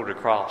truck pulled it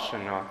across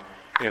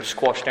and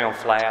squashed down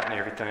flat and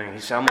everything. He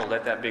said, I'm going to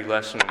let that be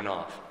less than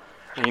enough.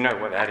 And you know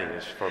what that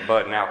is for a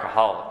budding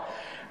alcoholic.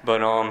 But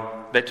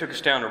they took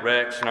us down to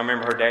Rex, and I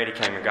remember her daddy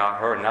came and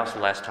got her, and that was the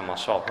last time I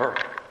saw her.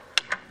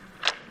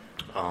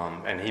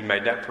 And he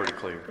made that pretty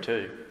clear,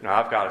 too. Now,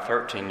 I've got a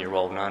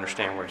 13-year-old, and I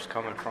understand where he's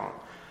coming from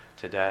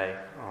today.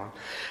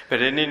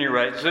 But at any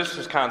rate, this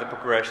is kind of the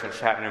progression that's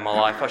happened in my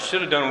life. I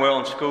should have done well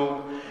in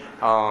school.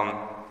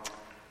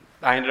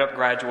 I ended up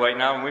graduating.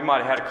 Now, we might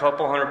have had a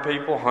couple hundred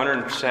people,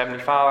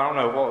 175. I don't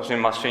know what was in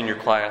my senior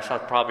class. I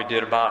probably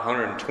did about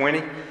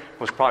 120,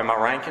 was probably my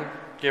ranking,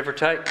 give or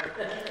take.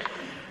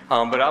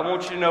 But I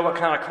want you to know what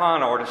kind of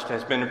con artist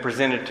has been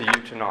presented to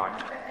you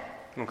tonight.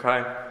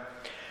 Okay?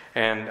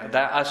 And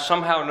that I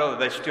somehow know that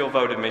they still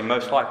voted me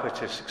most likely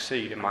to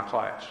succeed in my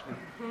class.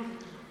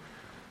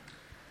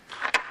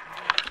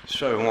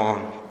 So,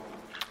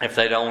 if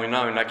they'd only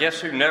known. Now, guess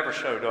who never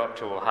showed up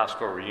to a high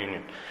school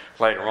reunion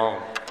later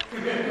on?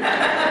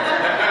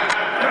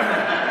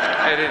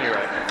 At any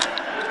rate.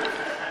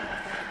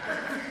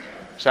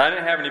 So I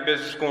didn't have any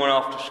business going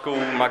off to school.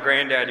 My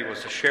granddaddy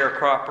was a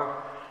sharecropper,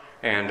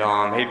 and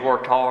he'd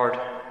worked hard,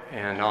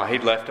 and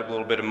he'd left a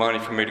little bit of money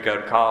for me to go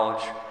to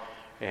college.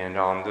 And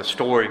the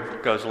story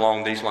goes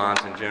along these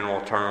lines in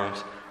general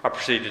terms. I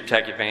proceeded to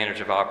take advantage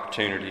of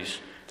opportunities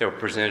that were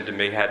presented to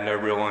me, had no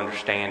real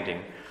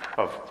understanding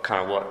of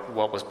kind of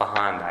what was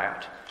behind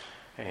that.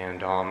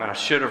 And I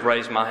should have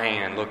raised my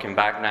hand looking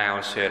back now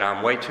and said,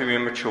 I'm way too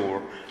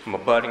immature. I'm a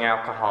budding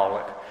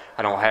alcoholic.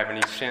 I don't have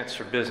any sense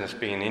or business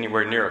being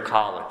anywhere near a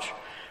college.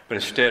 But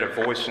instead of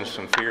voicing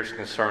some fears and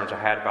concerns I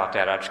had about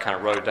that, I just kind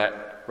of rode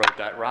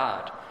that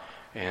ride.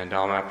 And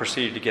I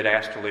proceeded to get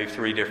asked to leave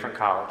 3 different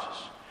colleges.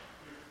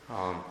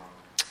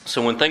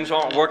 So when things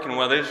aren't working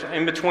well, there's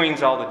in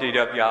betweens all the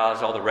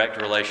DWIs, all the wrecked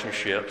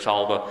relationships,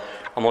 all the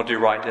I'm going to do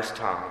right this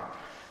time.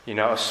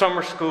 A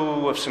summer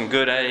school with some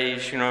good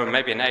A's,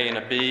 maybe an A and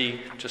a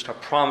B, just a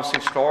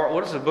promising start.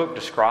 What does the book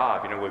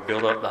describe? We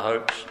build up the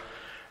hopes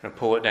and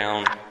pull it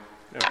down,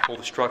 pull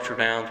the structure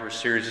down through a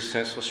series of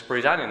senseless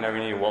sprees. I didn't know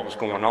any of what was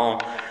going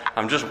on.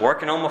 I'm just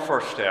working on my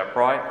first step,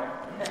 right?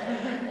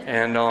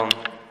 And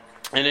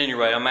at any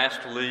rate, I'm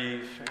asked to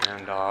leave,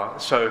 and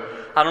so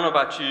I don't know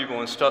about you, but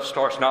when stuff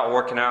starts not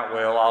working out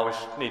well, I always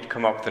need to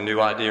come up with a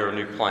new idea or a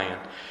new plan.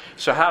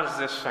 So how does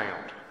this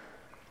sound?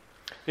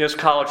 This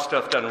college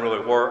stuff doesn't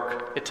really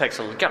work.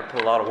 You've got to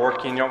put a lot of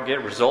work in. You don't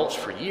get results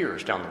for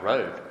years down the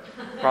road,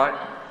 right?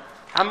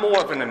 I'm more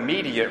of an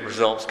immediate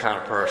results kind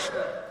of person.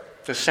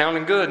 It's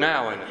sounding good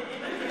now, isn't it?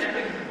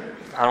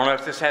 I don't know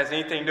if this has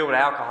anything to do with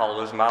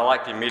alcoholism. I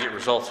like the immediate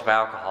results of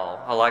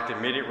alcohol. I like the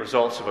immediate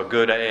results of a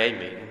good AA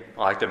meeting.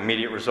 like the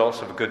immediate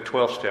results of a good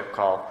 12-step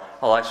call.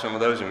 I like some of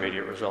those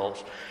immediate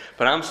results.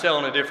 But I'm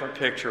selling a different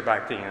picture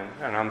back then,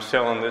 and I'm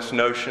selling this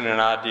notion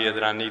and idea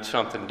that I need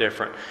something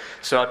different.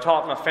 So I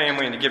talked my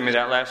family into giving me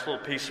that last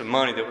little piece of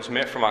money that was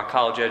meant for my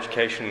college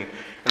education,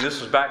 and this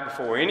was back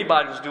before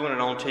anybody was doing it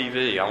on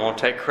TV. I want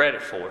to take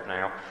credit for it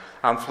now.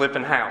 I'm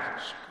flipping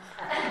houses.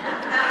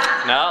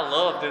 Now, I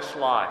love this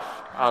life.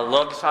 I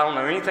love this. I don't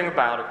know anything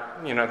about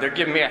it. You know, they're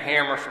giving me a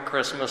hammer for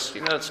Christmas,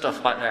 you know,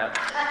 stuff like that.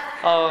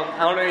 I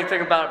don't know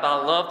anything about it,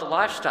 but I love the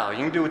lifestyle. You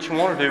can do what you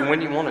want to do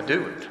when you want to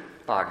do it,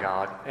 by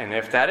God. And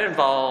if that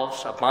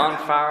involves a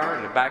bonfire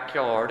in the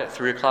backyard at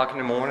 3 o'clock in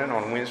the morning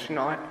on Wednesday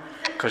night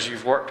because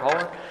you've worked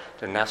hard,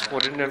 then that's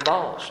what it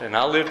involves. And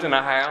I lived in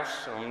a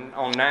house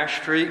on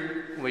Nash Street.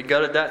 We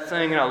gutted that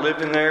thing, and I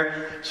lived in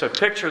there. So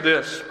picture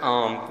this.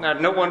 Now,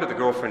 no wonder the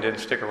girlfriend didn't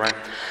stick around.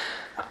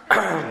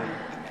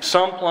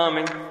 Some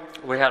plumbing.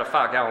 We had a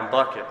 5-gallon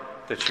bucket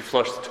that you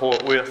flushed the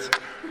toilet with.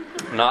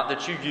 Not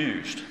that you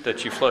used,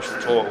 that you flushed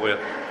the toilet with.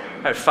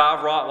 I had 5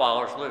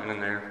 Rottweilers living in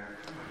there.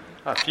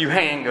 A few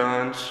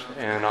handguns,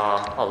 and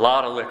a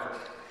lot of liquor.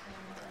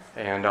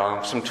 And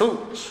some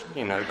tools,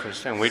 you know,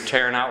 and we're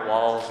tearing out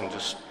walls and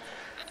just...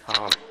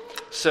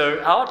 So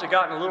I ought to have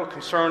gotten a little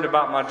concerned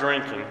about my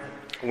drinking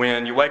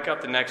when you wake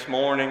up the next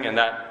morning and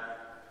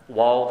that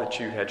wall that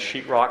you had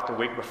sheetrocked the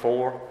week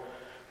before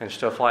and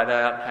stuff like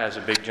that has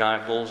a big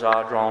giant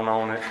bullseye drawn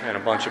on it and a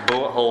bunch of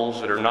bullet holes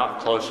that are not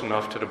close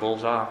enough to the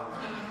bullseye.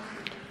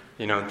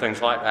 You know, and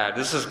things like that.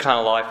 This is the kind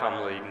of life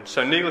I'm leading.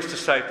 So needless to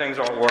say, things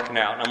aren't working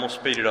out, and I'm going to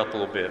speed it up a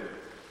little bit.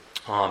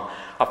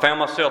 I found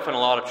myself in a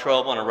lot of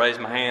trouble, and I raised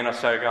my hand. I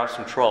said, I got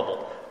some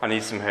trouble. I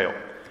need some help.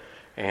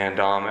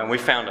 And we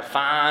found a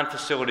fine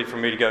facility for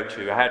me to go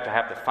to. I had to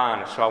have the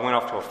finest. So I went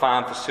off to a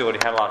fine facility,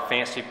 had a lot of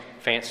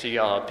fancy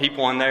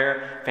people in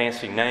there,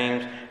 fancy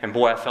names, and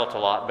boy, I felt a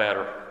lot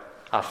better.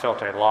 I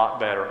felt a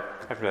lot better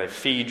after they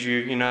feed you,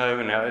 you know,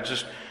 and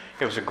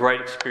it was a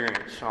great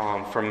experience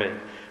for me.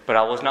 But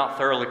I was not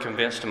thoroughly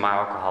convinced of my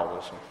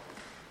alcoholism.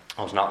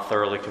 I was not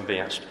thoroughly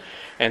convinced.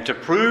 And to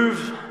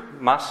prove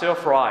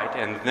myself right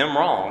and them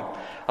wrong,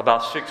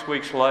 about 6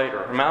 weeks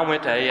later, I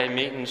went to AA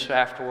meetings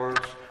afterwards.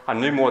 I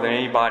knew more than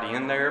anybody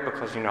in there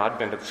because, you know, I'd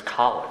been to this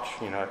college,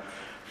 you know,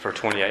 for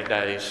 28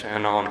 days.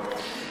 And,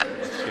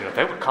 you know,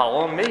 they would call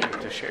on me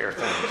to share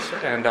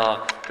things. And,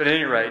 but at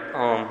any rate,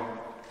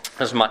 this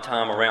was my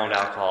time around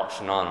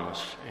Alcoholics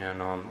Anonymous.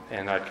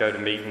 And I'd go to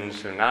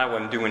meetings and I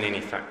wasn't doing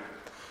anything.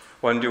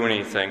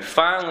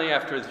 Finally,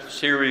 after a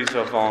series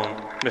of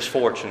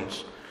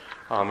misfortunes,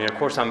 of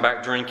course, I'm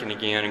back drinking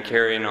again and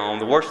carrying on.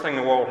 The worst thing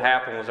in the world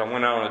happened was I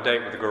went out on a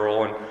date with a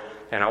girl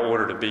and I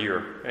ordered a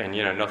beer, and,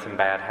 you know, nothing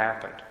bad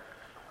happened.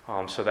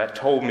 So that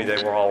told me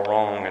they were all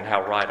wrong and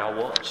how right I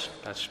was.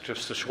 That's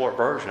just the short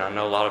version. I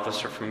know a lot of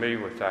us are familiar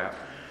with that.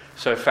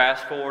 So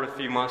fast forward a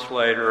few months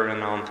later,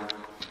 and,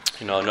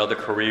 you know, another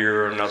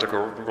career, another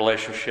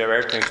relationship,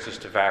 everything's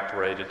just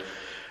evaporated.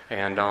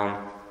 And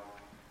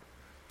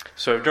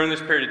so during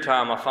this period of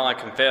time, I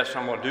finally confessed,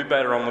 I'm going to do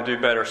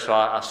better. So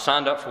I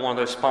signed up for one of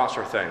those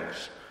sponsor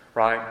things,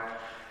 right?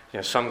 You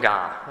know, some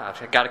guy.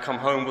 I've got to come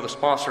home with a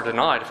sponsor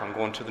tonight if I'm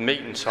going to the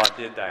meeting, so I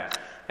did that.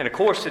 And of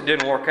course, it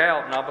didn't work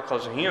out, not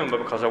because of him, but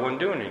because I wasn't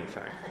doing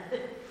anything.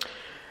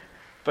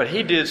 But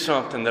he did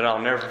something that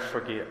I'll never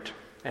forget.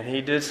 And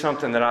he did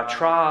something that I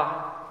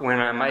try when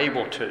I'm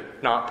able to,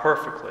 not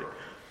perfectly,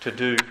 to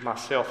do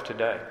myself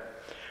today.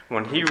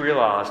 When he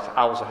realized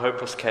I was a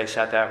hopeless case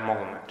at that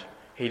moment,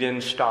 he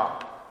didn't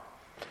stop.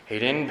 He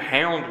didn't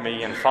hound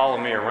me and follow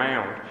me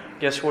around.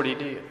 Guess what he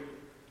did?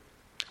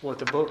 What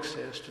the book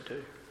says to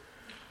do.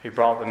 He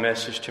brought the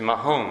message to my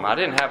home. I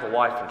didn't have a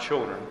wife and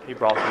children. He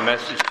brought the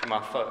message to my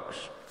folks.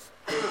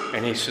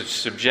 And he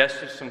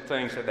suggested some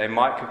things that they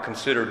might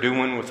consider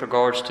doing with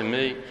regards to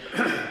me.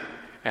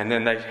 And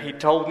then he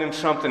told them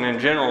something in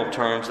general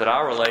terms that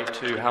I relate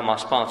to how my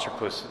sponsor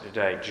puts it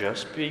today.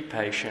 Just be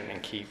patient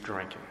and keep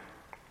drinking.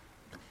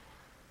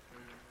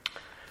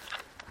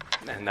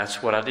 And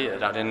that's what I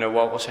did. I didn't know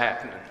what was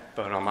happening,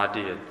 but I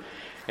did.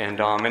 And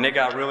it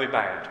got really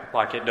bad,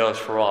 like it does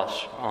for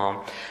us.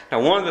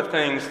 Now, one of the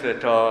things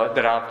that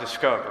I've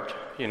discovered,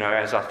 you know,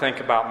 as I think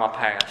about my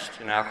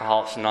past in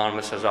Alcoholics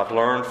Anonymous, as I've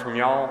learned from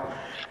y'all,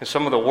 and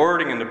some of the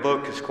wording in the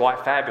book is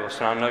quite fabulous,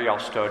 and I know y'all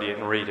study it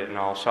and read it and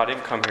all, so I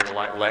didn't come here to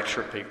like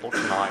lecture people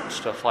tonight and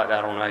stuff like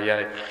that on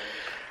AA.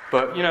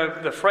 But, you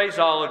know, the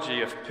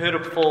phraseology of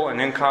pitiful and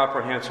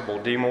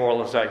incomprehensible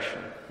demoralization.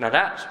 Now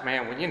that's,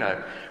 man, when, you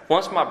know,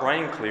 once my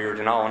brain cleared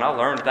and all, and I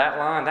learned that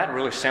line, that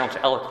really sounds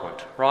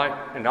eloquent, right?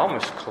 And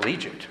almost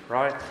collegiate,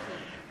 right?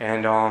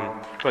 And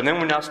but then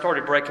when I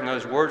started breaking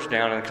those words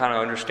down and kind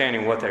of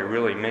understanding what they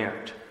really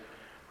meant,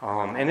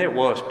 and it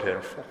was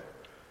pitiful.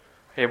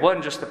 It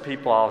wasn't just the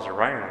people I was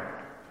around,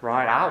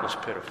 right? I was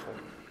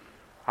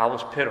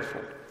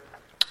pitiful.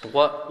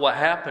 What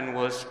happened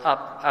was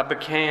I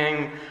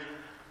became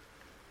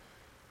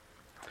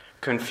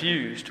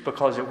confused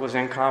because it was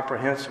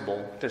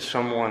incomprehensible that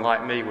someone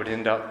like me would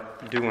end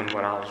up doing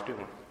what I was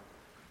doing.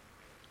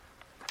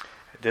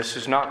 this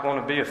is not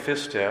going to be a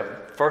fifth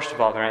step. First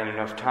of all, there ain't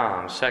enough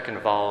time. Second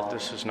of all,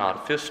 this is not a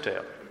fifth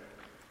step.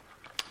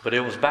 But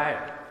it was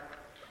bad,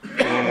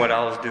 doing what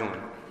I was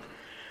doing.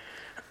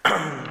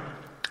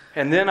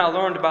 And then I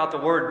learned about the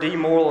word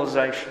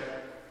demoralization.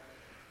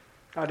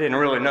 I didn't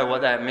really know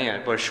what that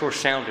meant, but it sure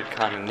sounded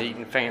kind of neat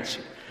and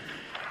fancy.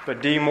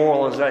 But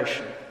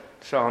demoralization.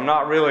 So I'm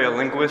not really a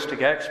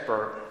linguistic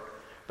expert,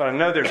 but I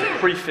know there's a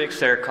prefix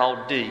there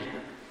called D.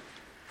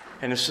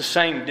 And it's the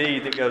same D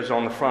that goes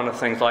on the front of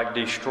things like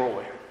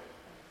destroy,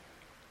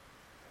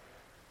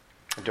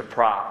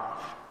 deprive,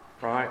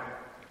 right?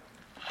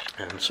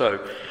 And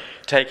so,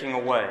 taking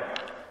away.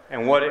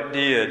 And what it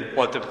did,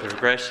 what the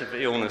progressive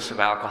illness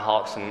of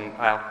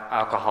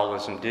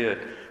alcoholism did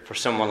for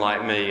someone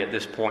like me at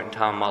this point in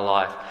time in my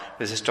life,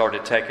 is it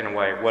started taking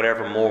away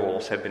whatever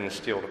morals had been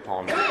instilled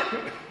upon me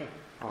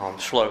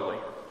slowly.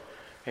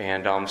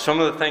 And some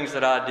of the things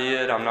that I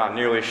did, I'm not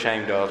nearly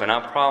ashamed of. And I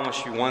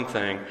promise you one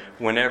thing,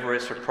 whenever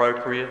it's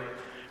appropriate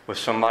with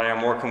somebody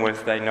I'm working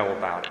with, they know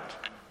about it.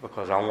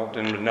 Because I want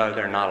them to know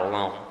they're not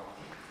alone.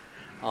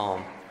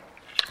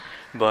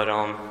 But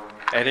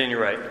at any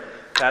rate,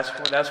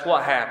 that's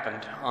what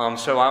happened.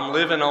 So I'm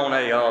living on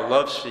a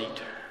love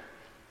seat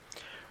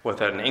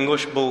with an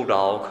English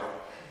bulldog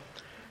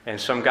and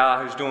some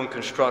guy who's doing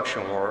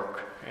construction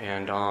work.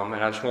 And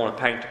I just want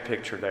to paint the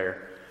picture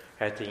there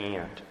at the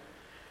end.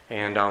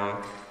 And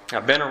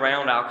I've been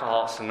around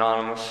Alcoholics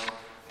Anonymous,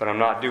 but I'm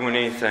not doing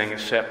anything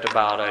except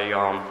about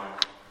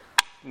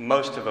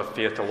most of a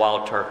fifth of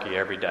wild turkey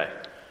every day.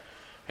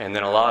 And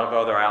then a lot of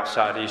other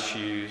outside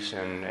issues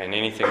and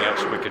anything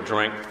else we could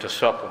drink to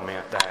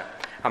supplement that.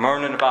 I'm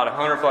earning about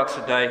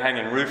 $100 a day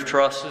hanging roof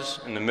trusses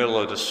in the middle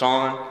of the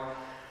sun.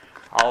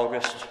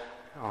 August.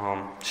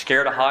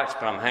 Scared of heights,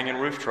 but I'm hanging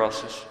roof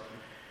trusses.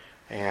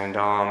 And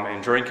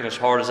drinking as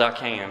hard as I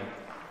can.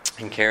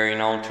 And carrying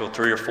on till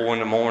 3 or 4 in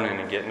the morning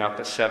and getting up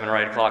at 7 or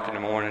 8 o'clock in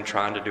the morning and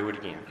trying to do it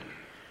again.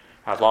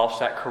 I'd lost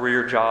that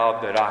career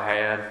job that I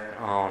had.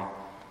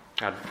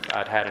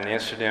 I'd had an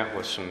incident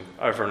with some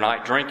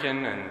overnight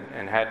drinking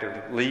and had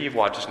to leave.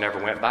 Well, I just never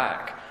went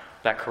back.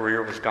 That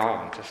career was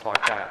gone, just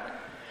like that.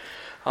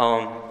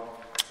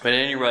 But at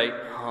any rate,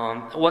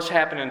 what's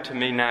happening to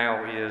me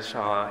now is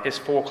it's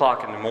 4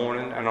 o'clock in the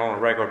morning, and on a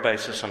regular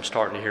basis I'm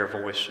starting to hear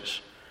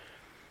voices.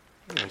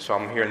 And so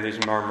I'm hearing these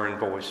murmuring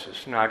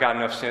voices. Now, I got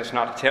enough sense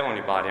not to tell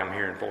anybody I'm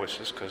hearing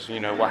voices, because you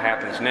know what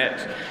happens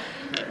next.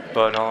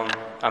 But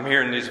I'm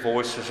hearing these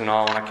voices and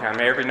all,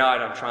 and every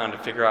night I'm trying to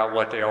figure out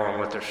what they are and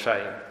what they're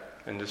saying.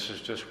 And this is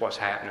just what's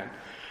happening.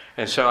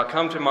 And so I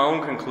come to my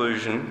own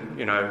conclusion,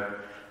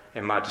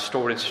 in my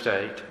distorted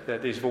state,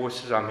 that these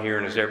voices I'm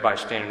hearing is everybody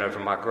standing over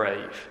my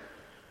grave.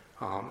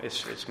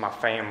 It's my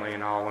family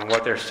and all, and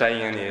what they're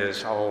saying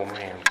is, oh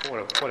man,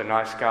 what a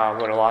nice guy,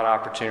 what a lot of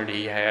opportunity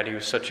he had, he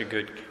was such a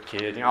good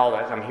kid, all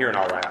that. I'm hearing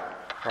all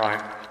that,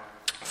 right?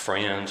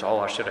 Friends,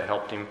 I should have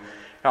helped him,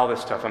 all this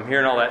stuff. I'm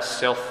hearing all that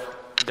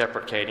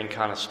self-deprecating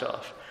kind of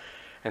stuff.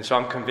 And so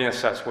I'm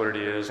convinced that's what it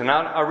is. And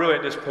I really,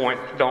 at this point,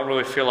 don't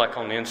really feel like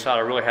on the inside I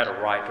really had a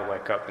right to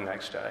wake up the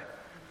next day.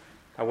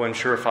 I wasn't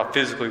sure if I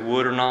physically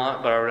would or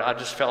not, but I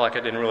just felt like I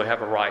didn't really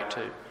have a right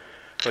to.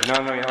 But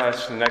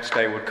nonetheless, the next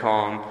day would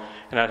come,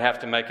 and I'd have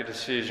to make a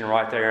decision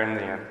right there and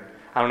then.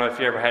 I don't know if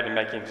you ever had to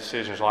make any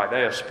decisions like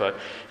this, but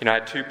I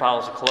had 2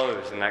 piles of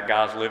clothes in that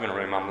guy's living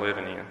room I'm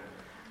living in.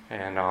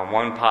 And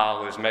one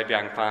pile is maybe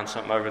I can find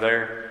something over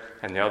there,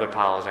 and the other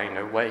pile is ain't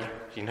no way.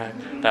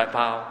 That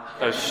pile,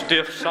 those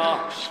stiff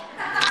socks.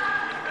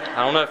 I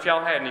don't know if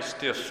y'all had any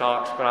stiff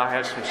socks, but I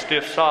had some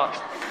stiff socks.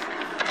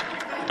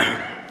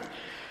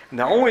 And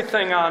the only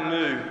thing I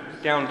knew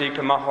down deep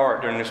in my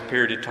heart during this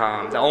period of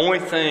time, the only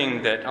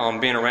thing that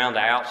being around the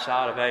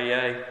outside of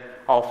AA,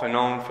 off and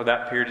on for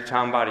that period of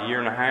time, about 1.5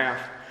 years,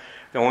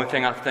 the only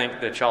thing I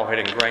think that y'all had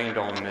ingrained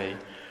on me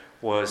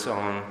was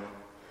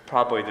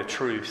probably the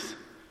truth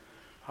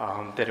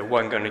that it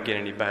wasn't going to get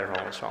any better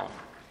on its own.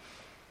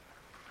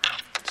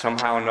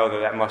 Somehow or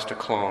another that must have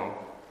clung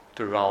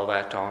through all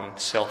that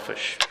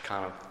selfish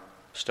kind of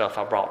stuff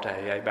I brought to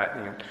AA back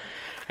then.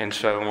 And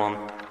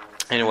so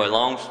anyway,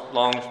 long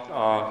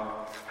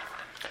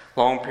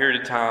period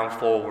of time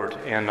forward,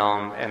 and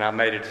I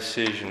made a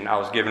decision. I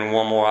was given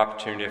one more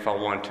opportunity if I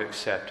wanted to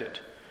accept it.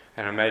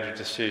 And I made a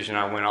decision.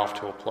 I went off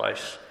to a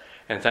place.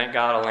 And thank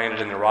God I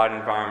landed in the right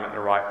environment, in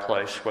the right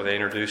place, where they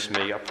introduced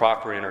me, a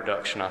proper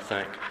introduction, I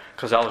think,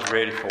 because I was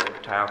ready for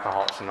it, to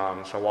Alcoholics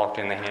Anonymous. I walked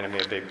in, they handed me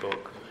a big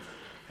book.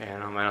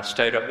 And I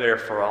stayed up there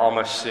for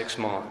almost 6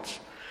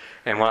 months.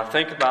 And when I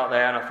think about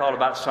that, and I thought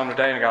about it some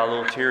today, and I got a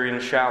little teary in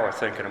the shower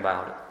thinking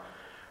about it,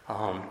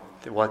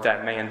 what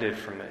that man did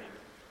for me.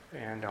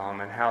 And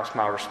how it's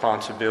my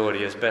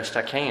responsibility as best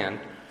I can,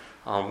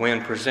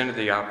 when presented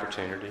the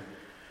opportunity,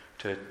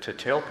 to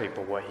tell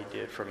people what he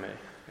did for me.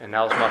 And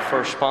that was my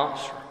first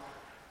sponsor,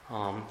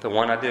 the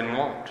one I didn't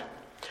want.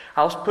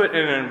 I was put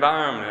in an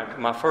environment,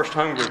 my first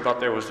home group up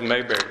there was the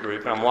Mayberry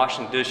group, and I'm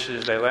washing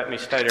dishes. They let me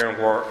stay there and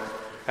work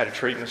at a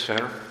treatment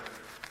center.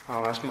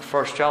 That's my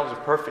first job. It was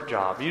a perfect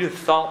job. You'd have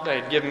thought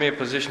they'd given me a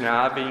position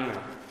at IBM.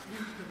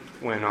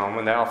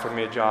 when they offered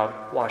me a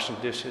job washing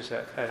dishes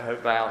at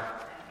Hope Valley.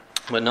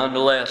 But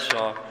nonetheless,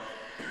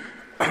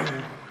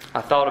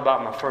 I thought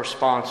about my first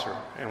sponsor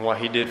and what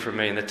he did for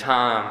me and the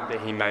time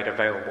that he made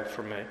available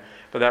for me.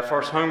 But that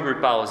first home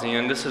group I was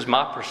in, this is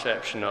my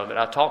perception of it.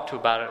 I talked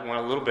about it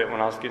a little bit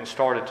when I was getting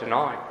started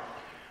tonight,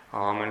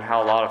 and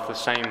how a lot of the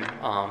same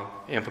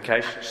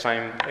implications,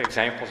 same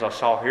examples I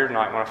saw here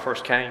tonight when I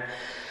first came.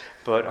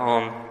 But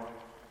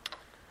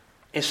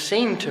it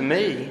seemed to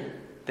me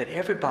that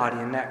everybody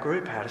in that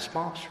group had a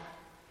sponsor.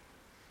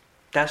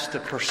 That's the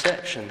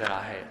perception that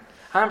I had.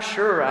 I'm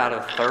sure out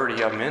of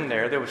 30 of them in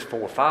there was 4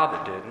 or 5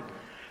 that didn't.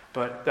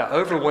 But the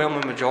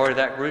overwhelming majority of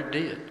that group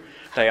did.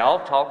 They all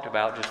talked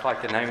about, just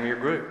like the name of your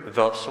group,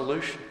 the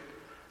solution.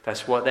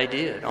 That's what they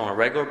did on a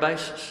regular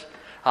basis.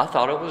 I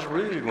thought it was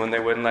rude when they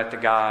wouldn't let the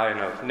guy in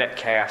a net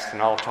cast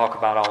and all talk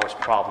about all his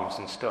problems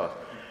and stuff.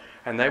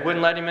 And they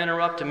wouldn't let him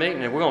interrupt the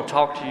meeting. And we're going to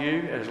talk to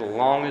you as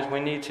long as we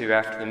need to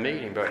after the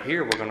meeting. But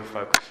here we're going to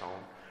focus on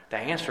the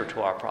answer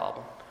to our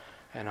problem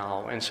and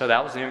all. And so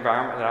that was the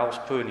environment that I was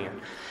put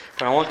in.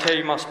 But I want to tell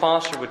you, my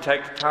sponsor would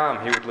take the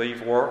time. He would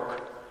leave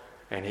work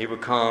and he would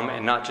come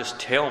and not just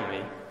tell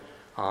me.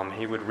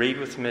 He would read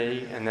with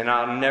me, and then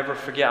I'll never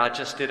forget. I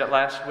just did it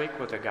last week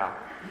with a guy,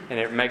 and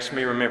it makes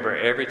me remember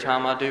every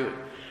time I do it.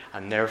 I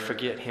never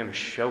forget him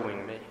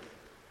showing me.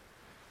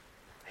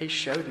 He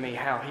showed me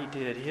how he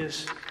did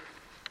his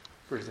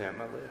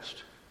resentment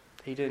list.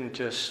 He didn't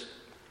just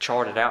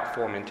chart it out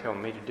for me and tell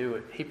me to do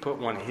it. He put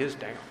one of his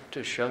down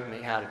to show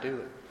me how to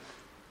do it.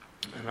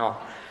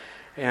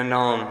 And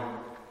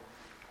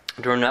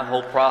during that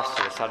whole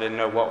process, I didn't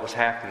know what was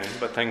happening,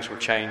 but things were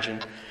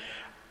changing.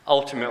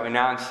 Ultimately,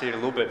 now I can see it a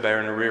little bit better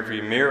in the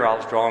rearview mirror. I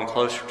was drawing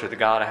closer to the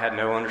God I had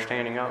no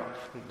understanding of,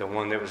 the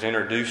one that was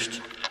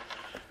introduced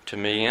to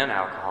me in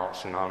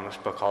Alcoholics Anonymous,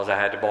 because I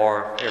had to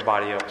borrow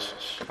everybody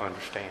else's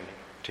understanding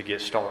to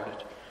get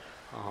started.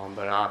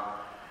 But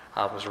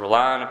I was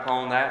relying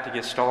upon that to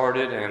get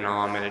started,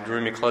 and it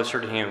drew me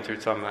closer to Him through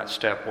some of that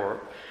step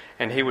work.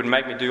 And He would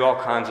make me do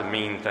all kinds of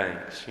mean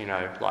things,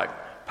 like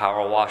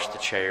power wash the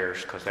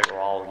chairs because they were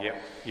all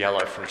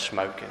yellow from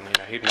smoking.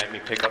 He'd make me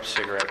pick up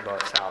cigarette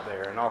butts out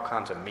there and all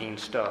kinds of mean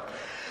stuff.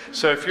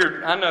 So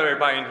I know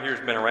everybody in here has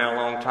been around a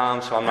long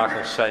time, so I'm not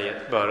going to say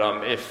it.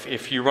 But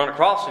if you run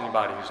across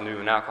anybody who's new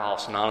in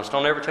Alcoholics Anonymous,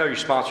 don't ever tell your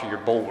sponsor you're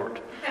bored.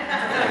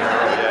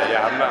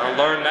 I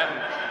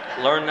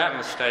learned that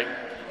mistake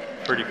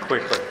pretty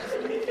quickly.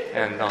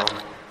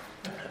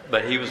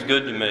 But he was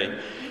good to me.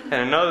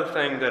 And another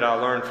thing that I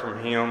learned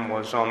from him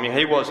was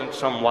he wasn't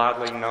some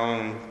widely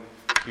known,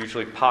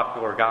 usually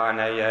popular guy in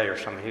AA or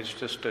something. He's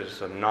just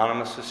as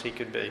anonymous as he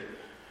could be.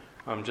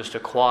 Just a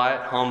quiet,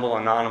 humble,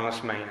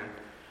 anonymous man.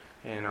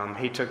 And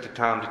he took the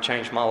time to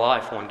change my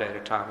life one day at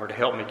a time, or to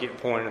help me get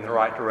pointed in the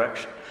right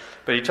direction.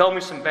 But he told me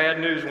some bad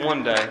news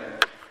one day,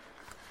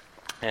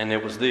 and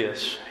it was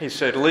this. He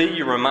said, "Lee,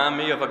 you remind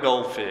me of a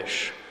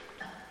goldfish."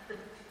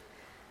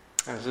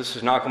 And this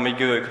is not going to be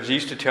good, because he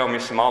used to tell me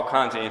all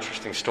kinds of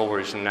interesting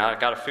stories, and I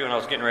got a feeling I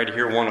was getting ready to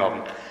hear one of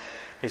them.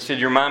 He said,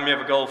 "You remind me of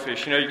a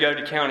goldfish. You go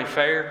to county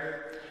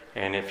fair,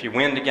 and if you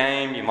win the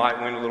game, you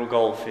might win a little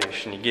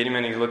goldfish. And you get him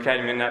in, and you look at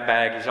him in that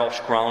bag, he's all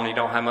scrawny,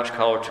 don't have much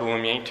color to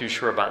him, you ain't too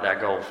sure about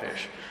that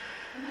goldfish.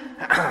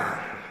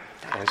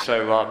 And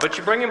so, but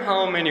you bring him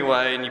home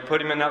anyway, and you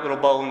put him in that little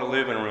bowl in the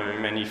living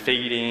room, and you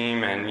feed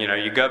him, and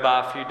you go by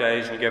a few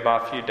days, and you go by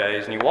a few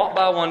days, and you walk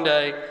by one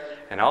day,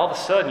 and all of a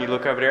sudden you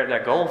look over there at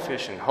that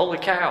goldfish, and holy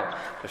cow,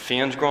 the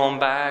fin's growing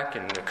back,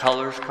 and the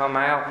colors come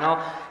out, and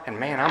all. And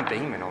man, I'm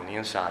beaming on the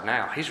inside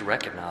now. He's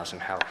recognizing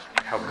how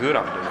good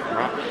I'm doing,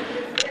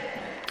 right?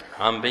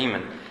 I'm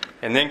beaming.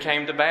 And then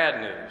came the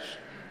bad news.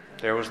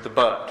 There was the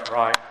but,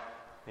 right?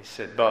 He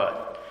said,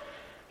 but.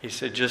 He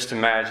said, just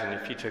imagine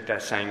if you took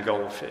that same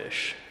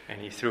goldfish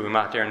and you threw him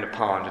out there in the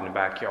pond in the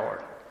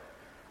backyard.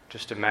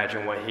 Just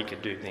imagine what he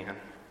could do then.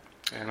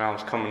 And I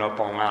was coming up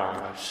on,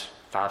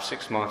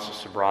 5-6 months of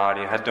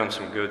sobriety. I had done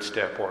some good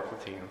step work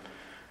with him.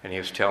 And he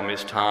was telling me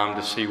it's time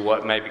to see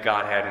what maybe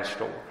God had in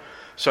store.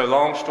 So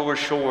long story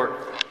short,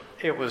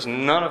 it was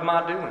none of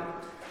my doing.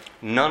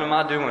 None of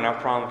my doing, I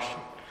promise you.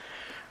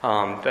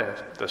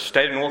 The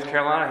state of North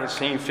Carolina has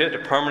seen fit to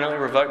permanently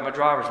revoke my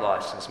driver's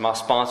license. My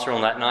sponsor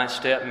on that 9th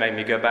step made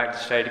me go back to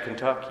the state of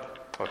Kentucky,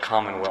 or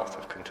Commonwealth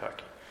of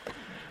Kentucky.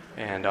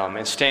 And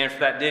stand for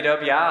that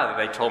DWI that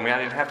they told me I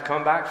didn't have to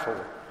come back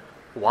for.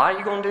 Why are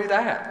you going to do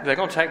that? They're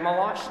going to take my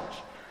license.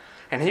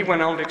 And he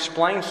went on to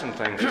explain some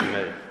things to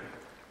me.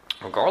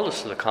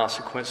 Regardless of the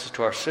consequences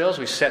to ourselves,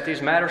 we set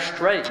these matters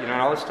straight, and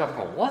all this stuff. I'm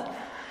going, what?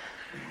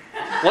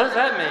 What does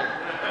that mean?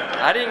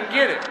 I didn't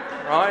get it,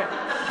 right?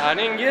 I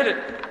didn't get it.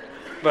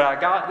 But I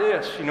got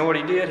this. You know what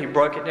he did? He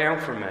broke it down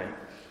for me.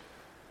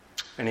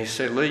 And he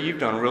said, Lee, you've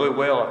done really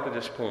well up to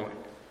this point.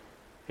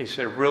 He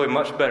said, really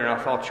much better than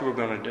I thought you were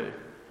going to do.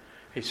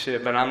 He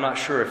said, but I'm not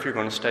sure if you're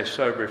going to stay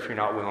sober if you're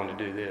not willing to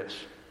do this.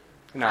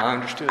 And I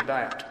understood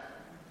that.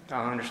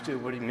 I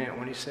understood what he meant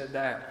when he said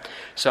that.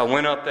 So I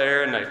went up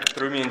there, and they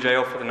threw me in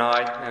jail for the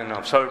night, and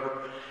I'm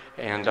sober.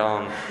 And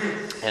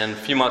a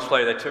few months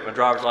later, they took my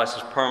driver's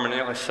license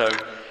permanently. So,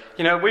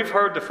 we've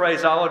heard the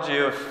phraseology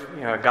of,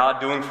 God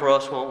doing for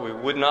us what we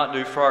would not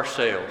do for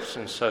ourselves.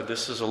 And so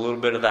this is a little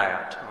bit of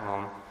that.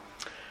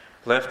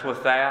 Left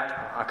with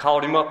that, I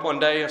called him up one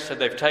day and said,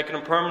 they've taken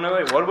him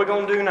permanently. What are we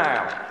going to do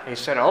now? He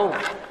said,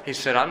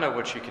 I know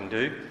what you can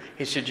do.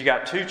 He said, you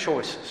got two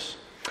choices.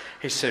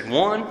 He said,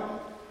 one,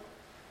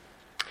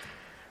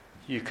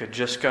 you could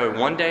just go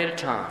one day at a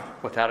time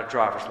without a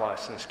driver's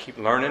license. Keep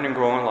learning and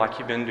growing like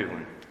you've been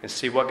doing and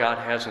see what God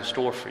has in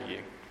store for you.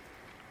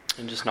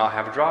 And just not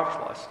have a driver's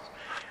license.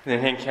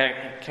 And then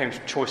came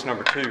choice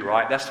number two,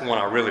 right? That's the one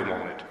I really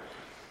wanted.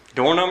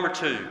 Door number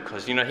two,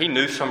 because, he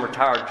knew some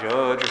retired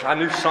judge. I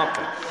knew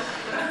something.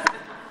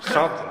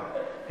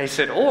 He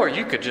said, or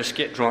you could just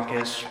get drunk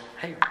as,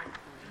 hey,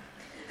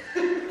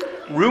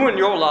 ruin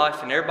your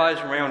life and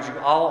everybody's around you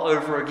all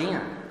over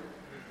again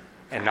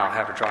and not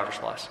have a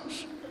driver's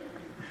license.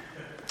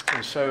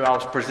 And so I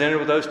was presented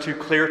with those two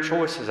clear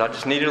choices. I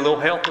just needed a little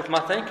help with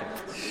my thinking.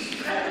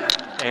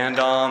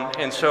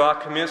 And so I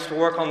commenced to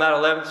work on that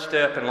 11th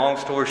step, and long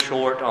story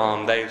short,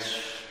 they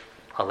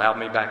allowed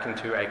me back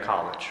into a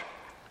college.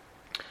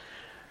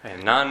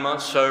 And 9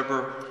 months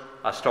sober,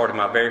 I started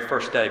my very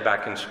first day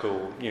back in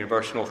school,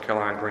 University of North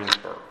Carolina,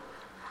 Greensboro.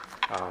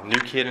 New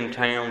kid in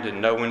town, didn't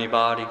know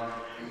anybody,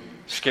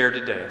 scared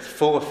to death,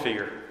 full of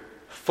fear.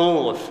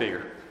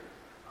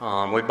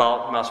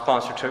 My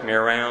sponsor took me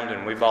around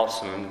and we bought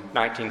some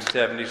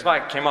 1970s,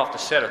 like came off the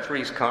set of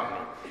Three's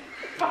Company.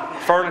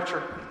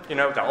 Furniture,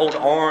 the old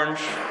orange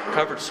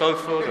covered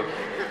sofa.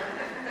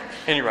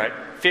 Any rate,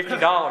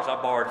 $50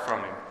 I borrowed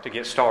from him to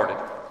get started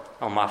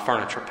on my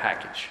furniture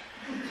package.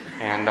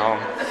 And my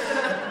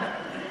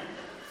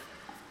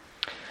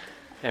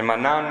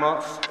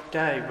 9-month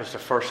day was the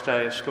first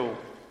day of school.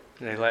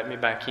 And they let me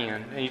back in.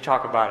 And you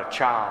talk about a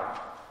child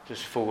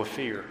just full of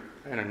fear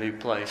in a new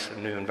place, a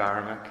new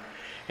environment.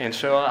 And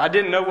so I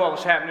didn't know what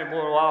was happening, but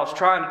what I was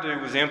trying to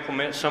do was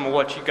implement some of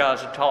what you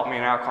guys had taught me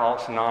in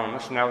Alcoholics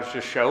Anonymous, and that was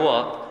just show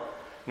up.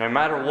 No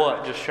matter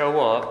what, just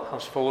show up. I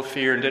was full of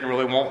fear and didn't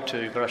really want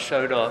to, but I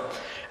showed up.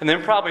 And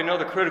then probably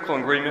another critical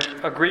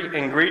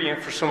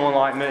ingredient for someone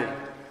like me.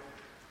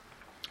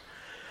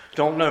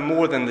 Don't know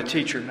more than the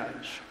teacher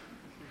knows.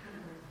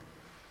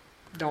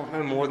 Don't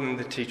know more than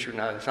the teacher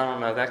knows. I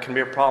don't know. That can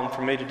be a problem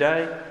for me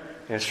today,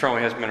 and it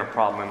certainly has been a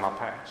problem in my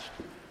past.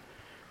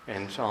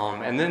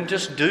 And then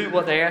just do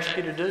what they ask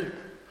you to do.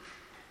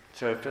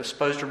 So if it's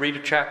supposed to read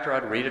a chapter,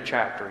 I'd read a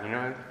chapter.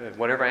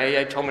 Whatever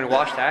AA told me to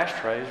wash the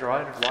ashtrays,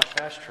 right? I'd wash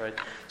the ashtrays.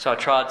 So I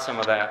tried some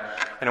of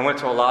that. And I went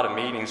to a lot of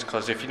meetings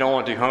because if you don't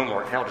want to do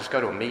homework, hell, just go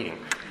to a meeting.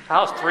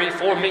 I was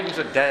 3-4 meetings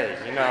a day.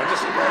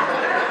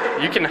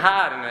 You can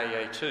hide in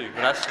AA too,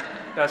 but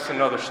that's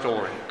another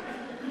story.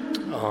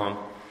 One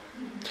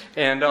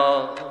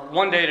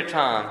day at a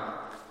time,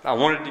 I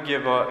wanted to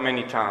give up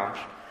many times.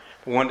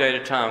 But one day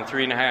at a time,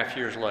 3.5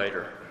 years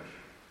later.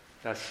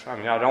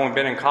 I'd only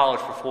been in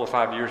college for 4 or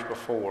 5 years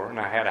before, and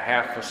I had a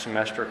half a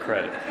semester of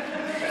credit.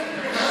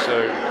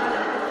 So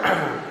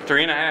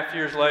 3.5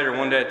 years later,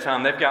 one day at a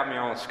time, they've got me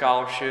on a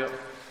scholarship.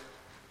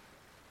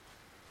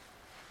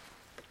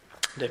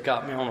 They've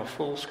got me on a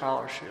full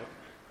scholarship.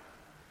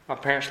 My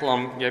parents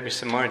gave me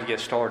some money to get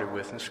started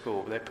with in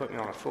school, but they put me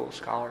on a full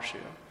scholarship.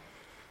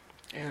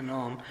 And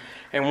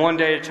one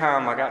day at a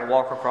time, I got to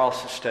walk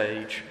across the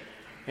stage,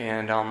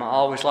 and I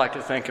always like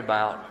to think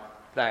about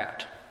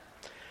that.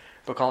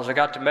 Because I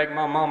got to make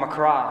my mama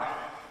cry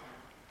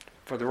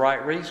for the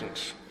right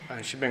reasons.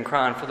 And she'd been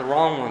crying for the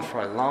wrong ones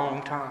for a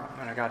long time.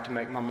 And I got to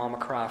make my mama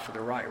cry for the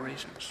right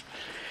reasons.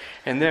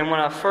 And then when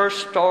I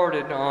first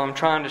started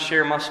trying to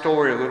share my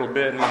story a little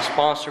bit, my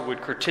sponsor would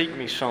critique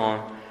me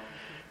some.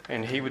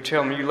 And he would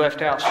tell me, you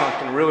left out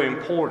something really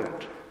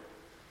important.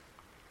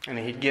 And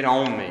he'd get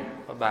on me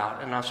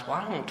about it. And I said, well,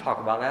 I don't want to talk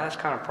about that. That's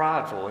kind of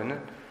prideful, isn't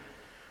it?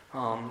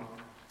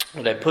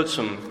 They put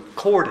some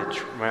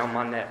cordage around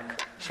my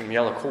neck. Some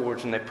yellow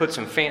cords, and they put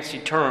some fancy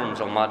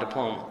terms on my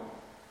diploma.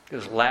 It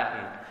was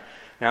Latin.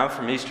 Now, I'm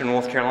from Eastern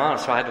North Carolina,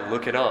 so I had to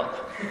look it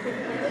up.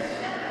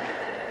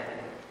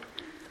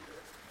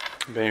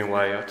 But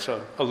anyway, it's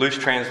a loose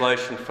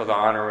translation for the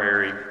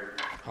honorary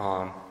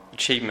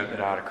achievement that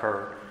I'd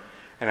occurred.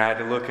 And I had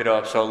to look it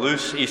up. So a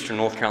loose Eastern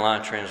North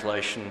Carolina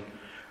translation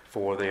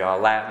for the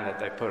Latin that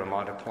they put on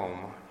my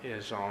diploma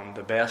is on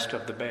the best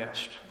of the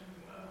best.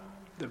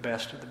 The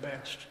best of the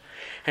best.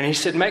 And he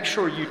said, make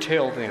sure you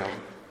tell them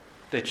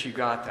that you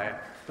got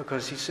that.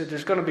 Because he said,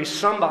 there's going to be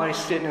somebody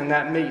sitting in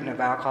that meeting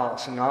of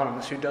Alcoholics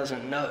Anonymous who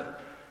doesn't know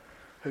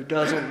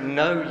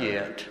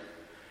yet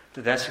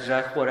that that's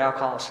exactly what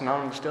Alcoholics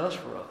Anonymous does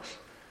for us.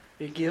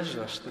 It gives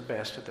us the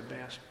best of the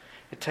best.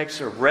 It takes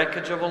the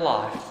wreckage of a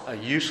life, a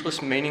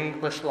useless,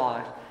 meaningless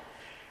life,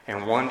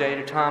 and one day at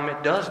a time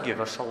it does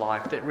give us a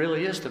life that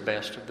really is the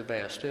best of the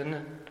best, isn't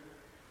it?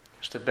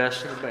 It's the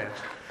best of the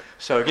best.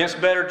 So against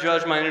better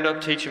judgment, I ended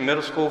up teaching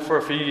middle school for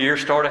a few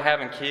years, started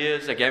having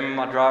kids. They gave me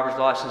my driver's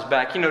license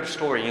back. The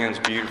story ends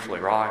beautifully,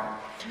 right?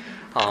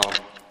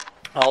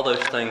 All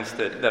those things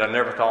that I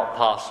never thought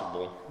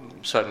possible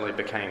suddenly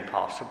became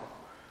possible.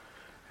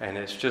 And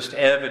it's just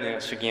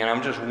evidence, again,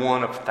 I'm just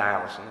one of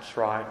thousands,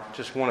 right?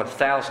 Just one of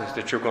thousands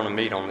that you're going to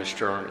meet on this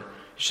journey.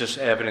 It's just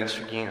evidence,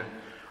 again,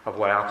 of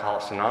what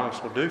Alcoholics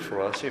Anonymous will do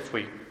for us if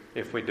we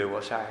do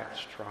what's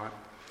asked, right?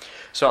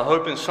 So I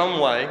hope in some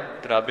way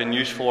that I've been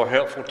useful or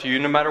helpful to you,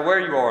 no matter where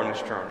you are in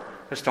this journey.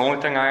 That's the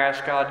only thing I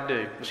ask God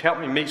to do, is help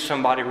me meet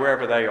somebody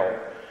wherever they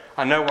are.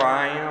 I know where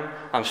I am.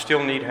 I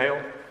still need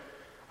help.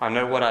 I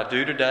know what I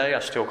do today. I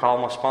still call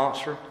my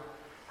sponsor.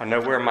 I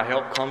know where my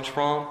help comes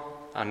from.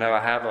 I know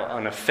I have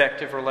an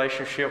effective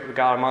relationship with the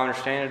God of my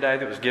understanding today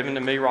that was given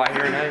to me right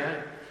here in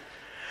AA.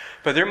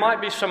 But there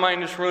might be somebody in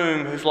this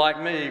room who's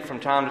like me, from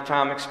time to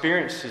time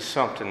experiences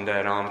something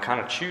that kind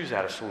of chews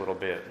at us a little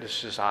bit.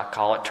 I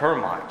call it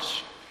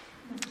termites.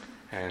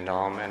 And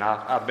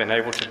I've been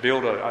able to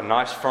build a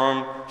nice,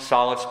 firm,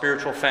 solid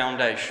spiritual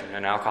foundation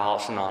in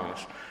Alcoholics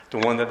Anonymous. The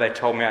one that they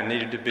told me I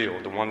needed to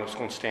build, the one that's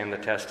going to stand the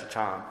test of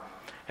time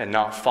and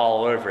not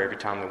fall over every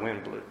time the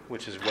wind blew,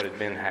 which is what had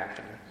been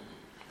happening.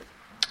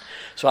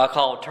 So I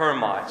call it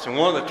termites. And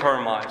one of the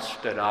termites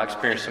that I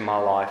experienced in my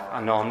life,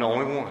 I know I'm the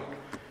only one,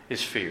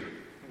 is fear.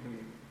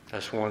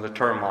 That's one of the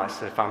termites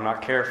that if I'm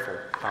not careful,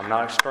 if I'm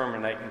not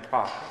exterminating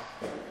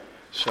properly.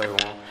 So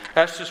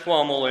that's just why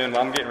I'm going to end.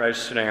 I'm getting ready to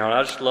sit down.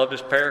 I just love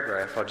this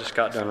paragraph. I just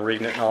got done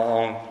reading it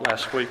on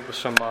last week with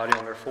somebody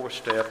on their fourth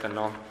step.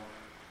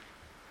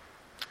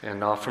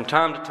 And from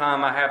time to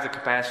time, I have the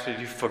capacity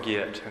to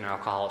forget in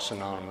Alcoholics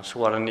Anonymous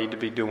what I need to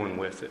be doing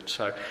with it.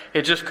 So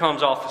it just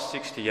comes off of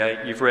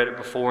 68. You've read it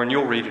before, and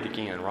you'll read it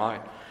again,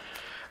 right?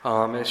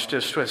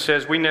 It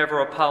says, we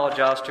never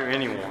apologize to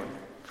anyone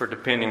for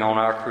depending on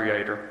our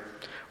Creator.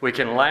 We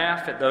can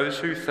laugh at those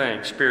who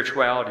think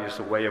spirituality is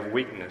the way of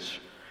weakness.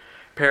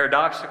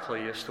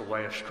 Paradoxically, it's the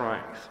way of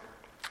strength.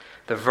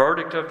 The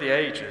verdict of the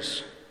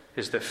ages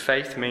is that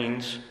faith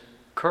means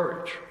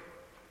courage.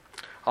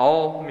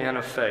 All men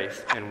of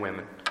faith and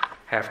women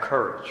have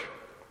courage.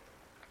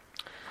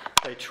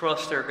 They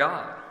trust their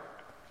God.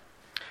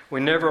 We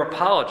never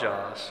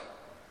apologize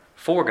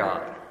for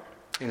God.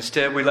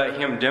 Instead, we let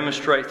Him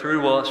demonstrate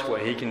through us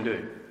what He can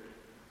do.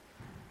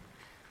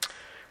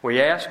 We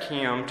ask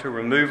Him to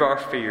remove our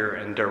fear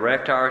and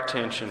direct our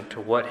attention to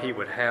what He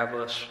would have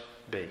us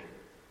be.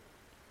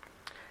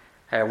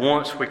 At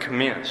once, we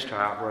commence to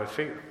outgrow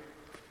fear.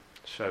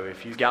 So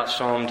if you got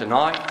some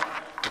tonight,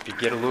 if you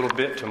get a little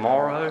bit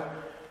tomorrow,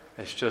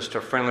 it's just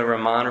a friendly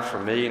reminder for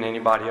me and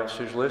anybody else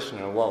who's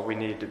listening of what we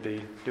need to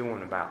be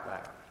doing about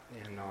that.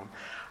 And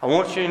I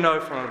want you to know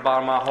from the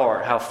bottom of my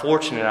heart how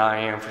fortunate I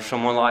am for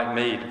someone like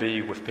me to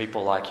be with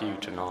people like you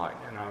tonight.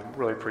 And I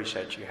really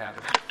appreciate you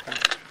having me.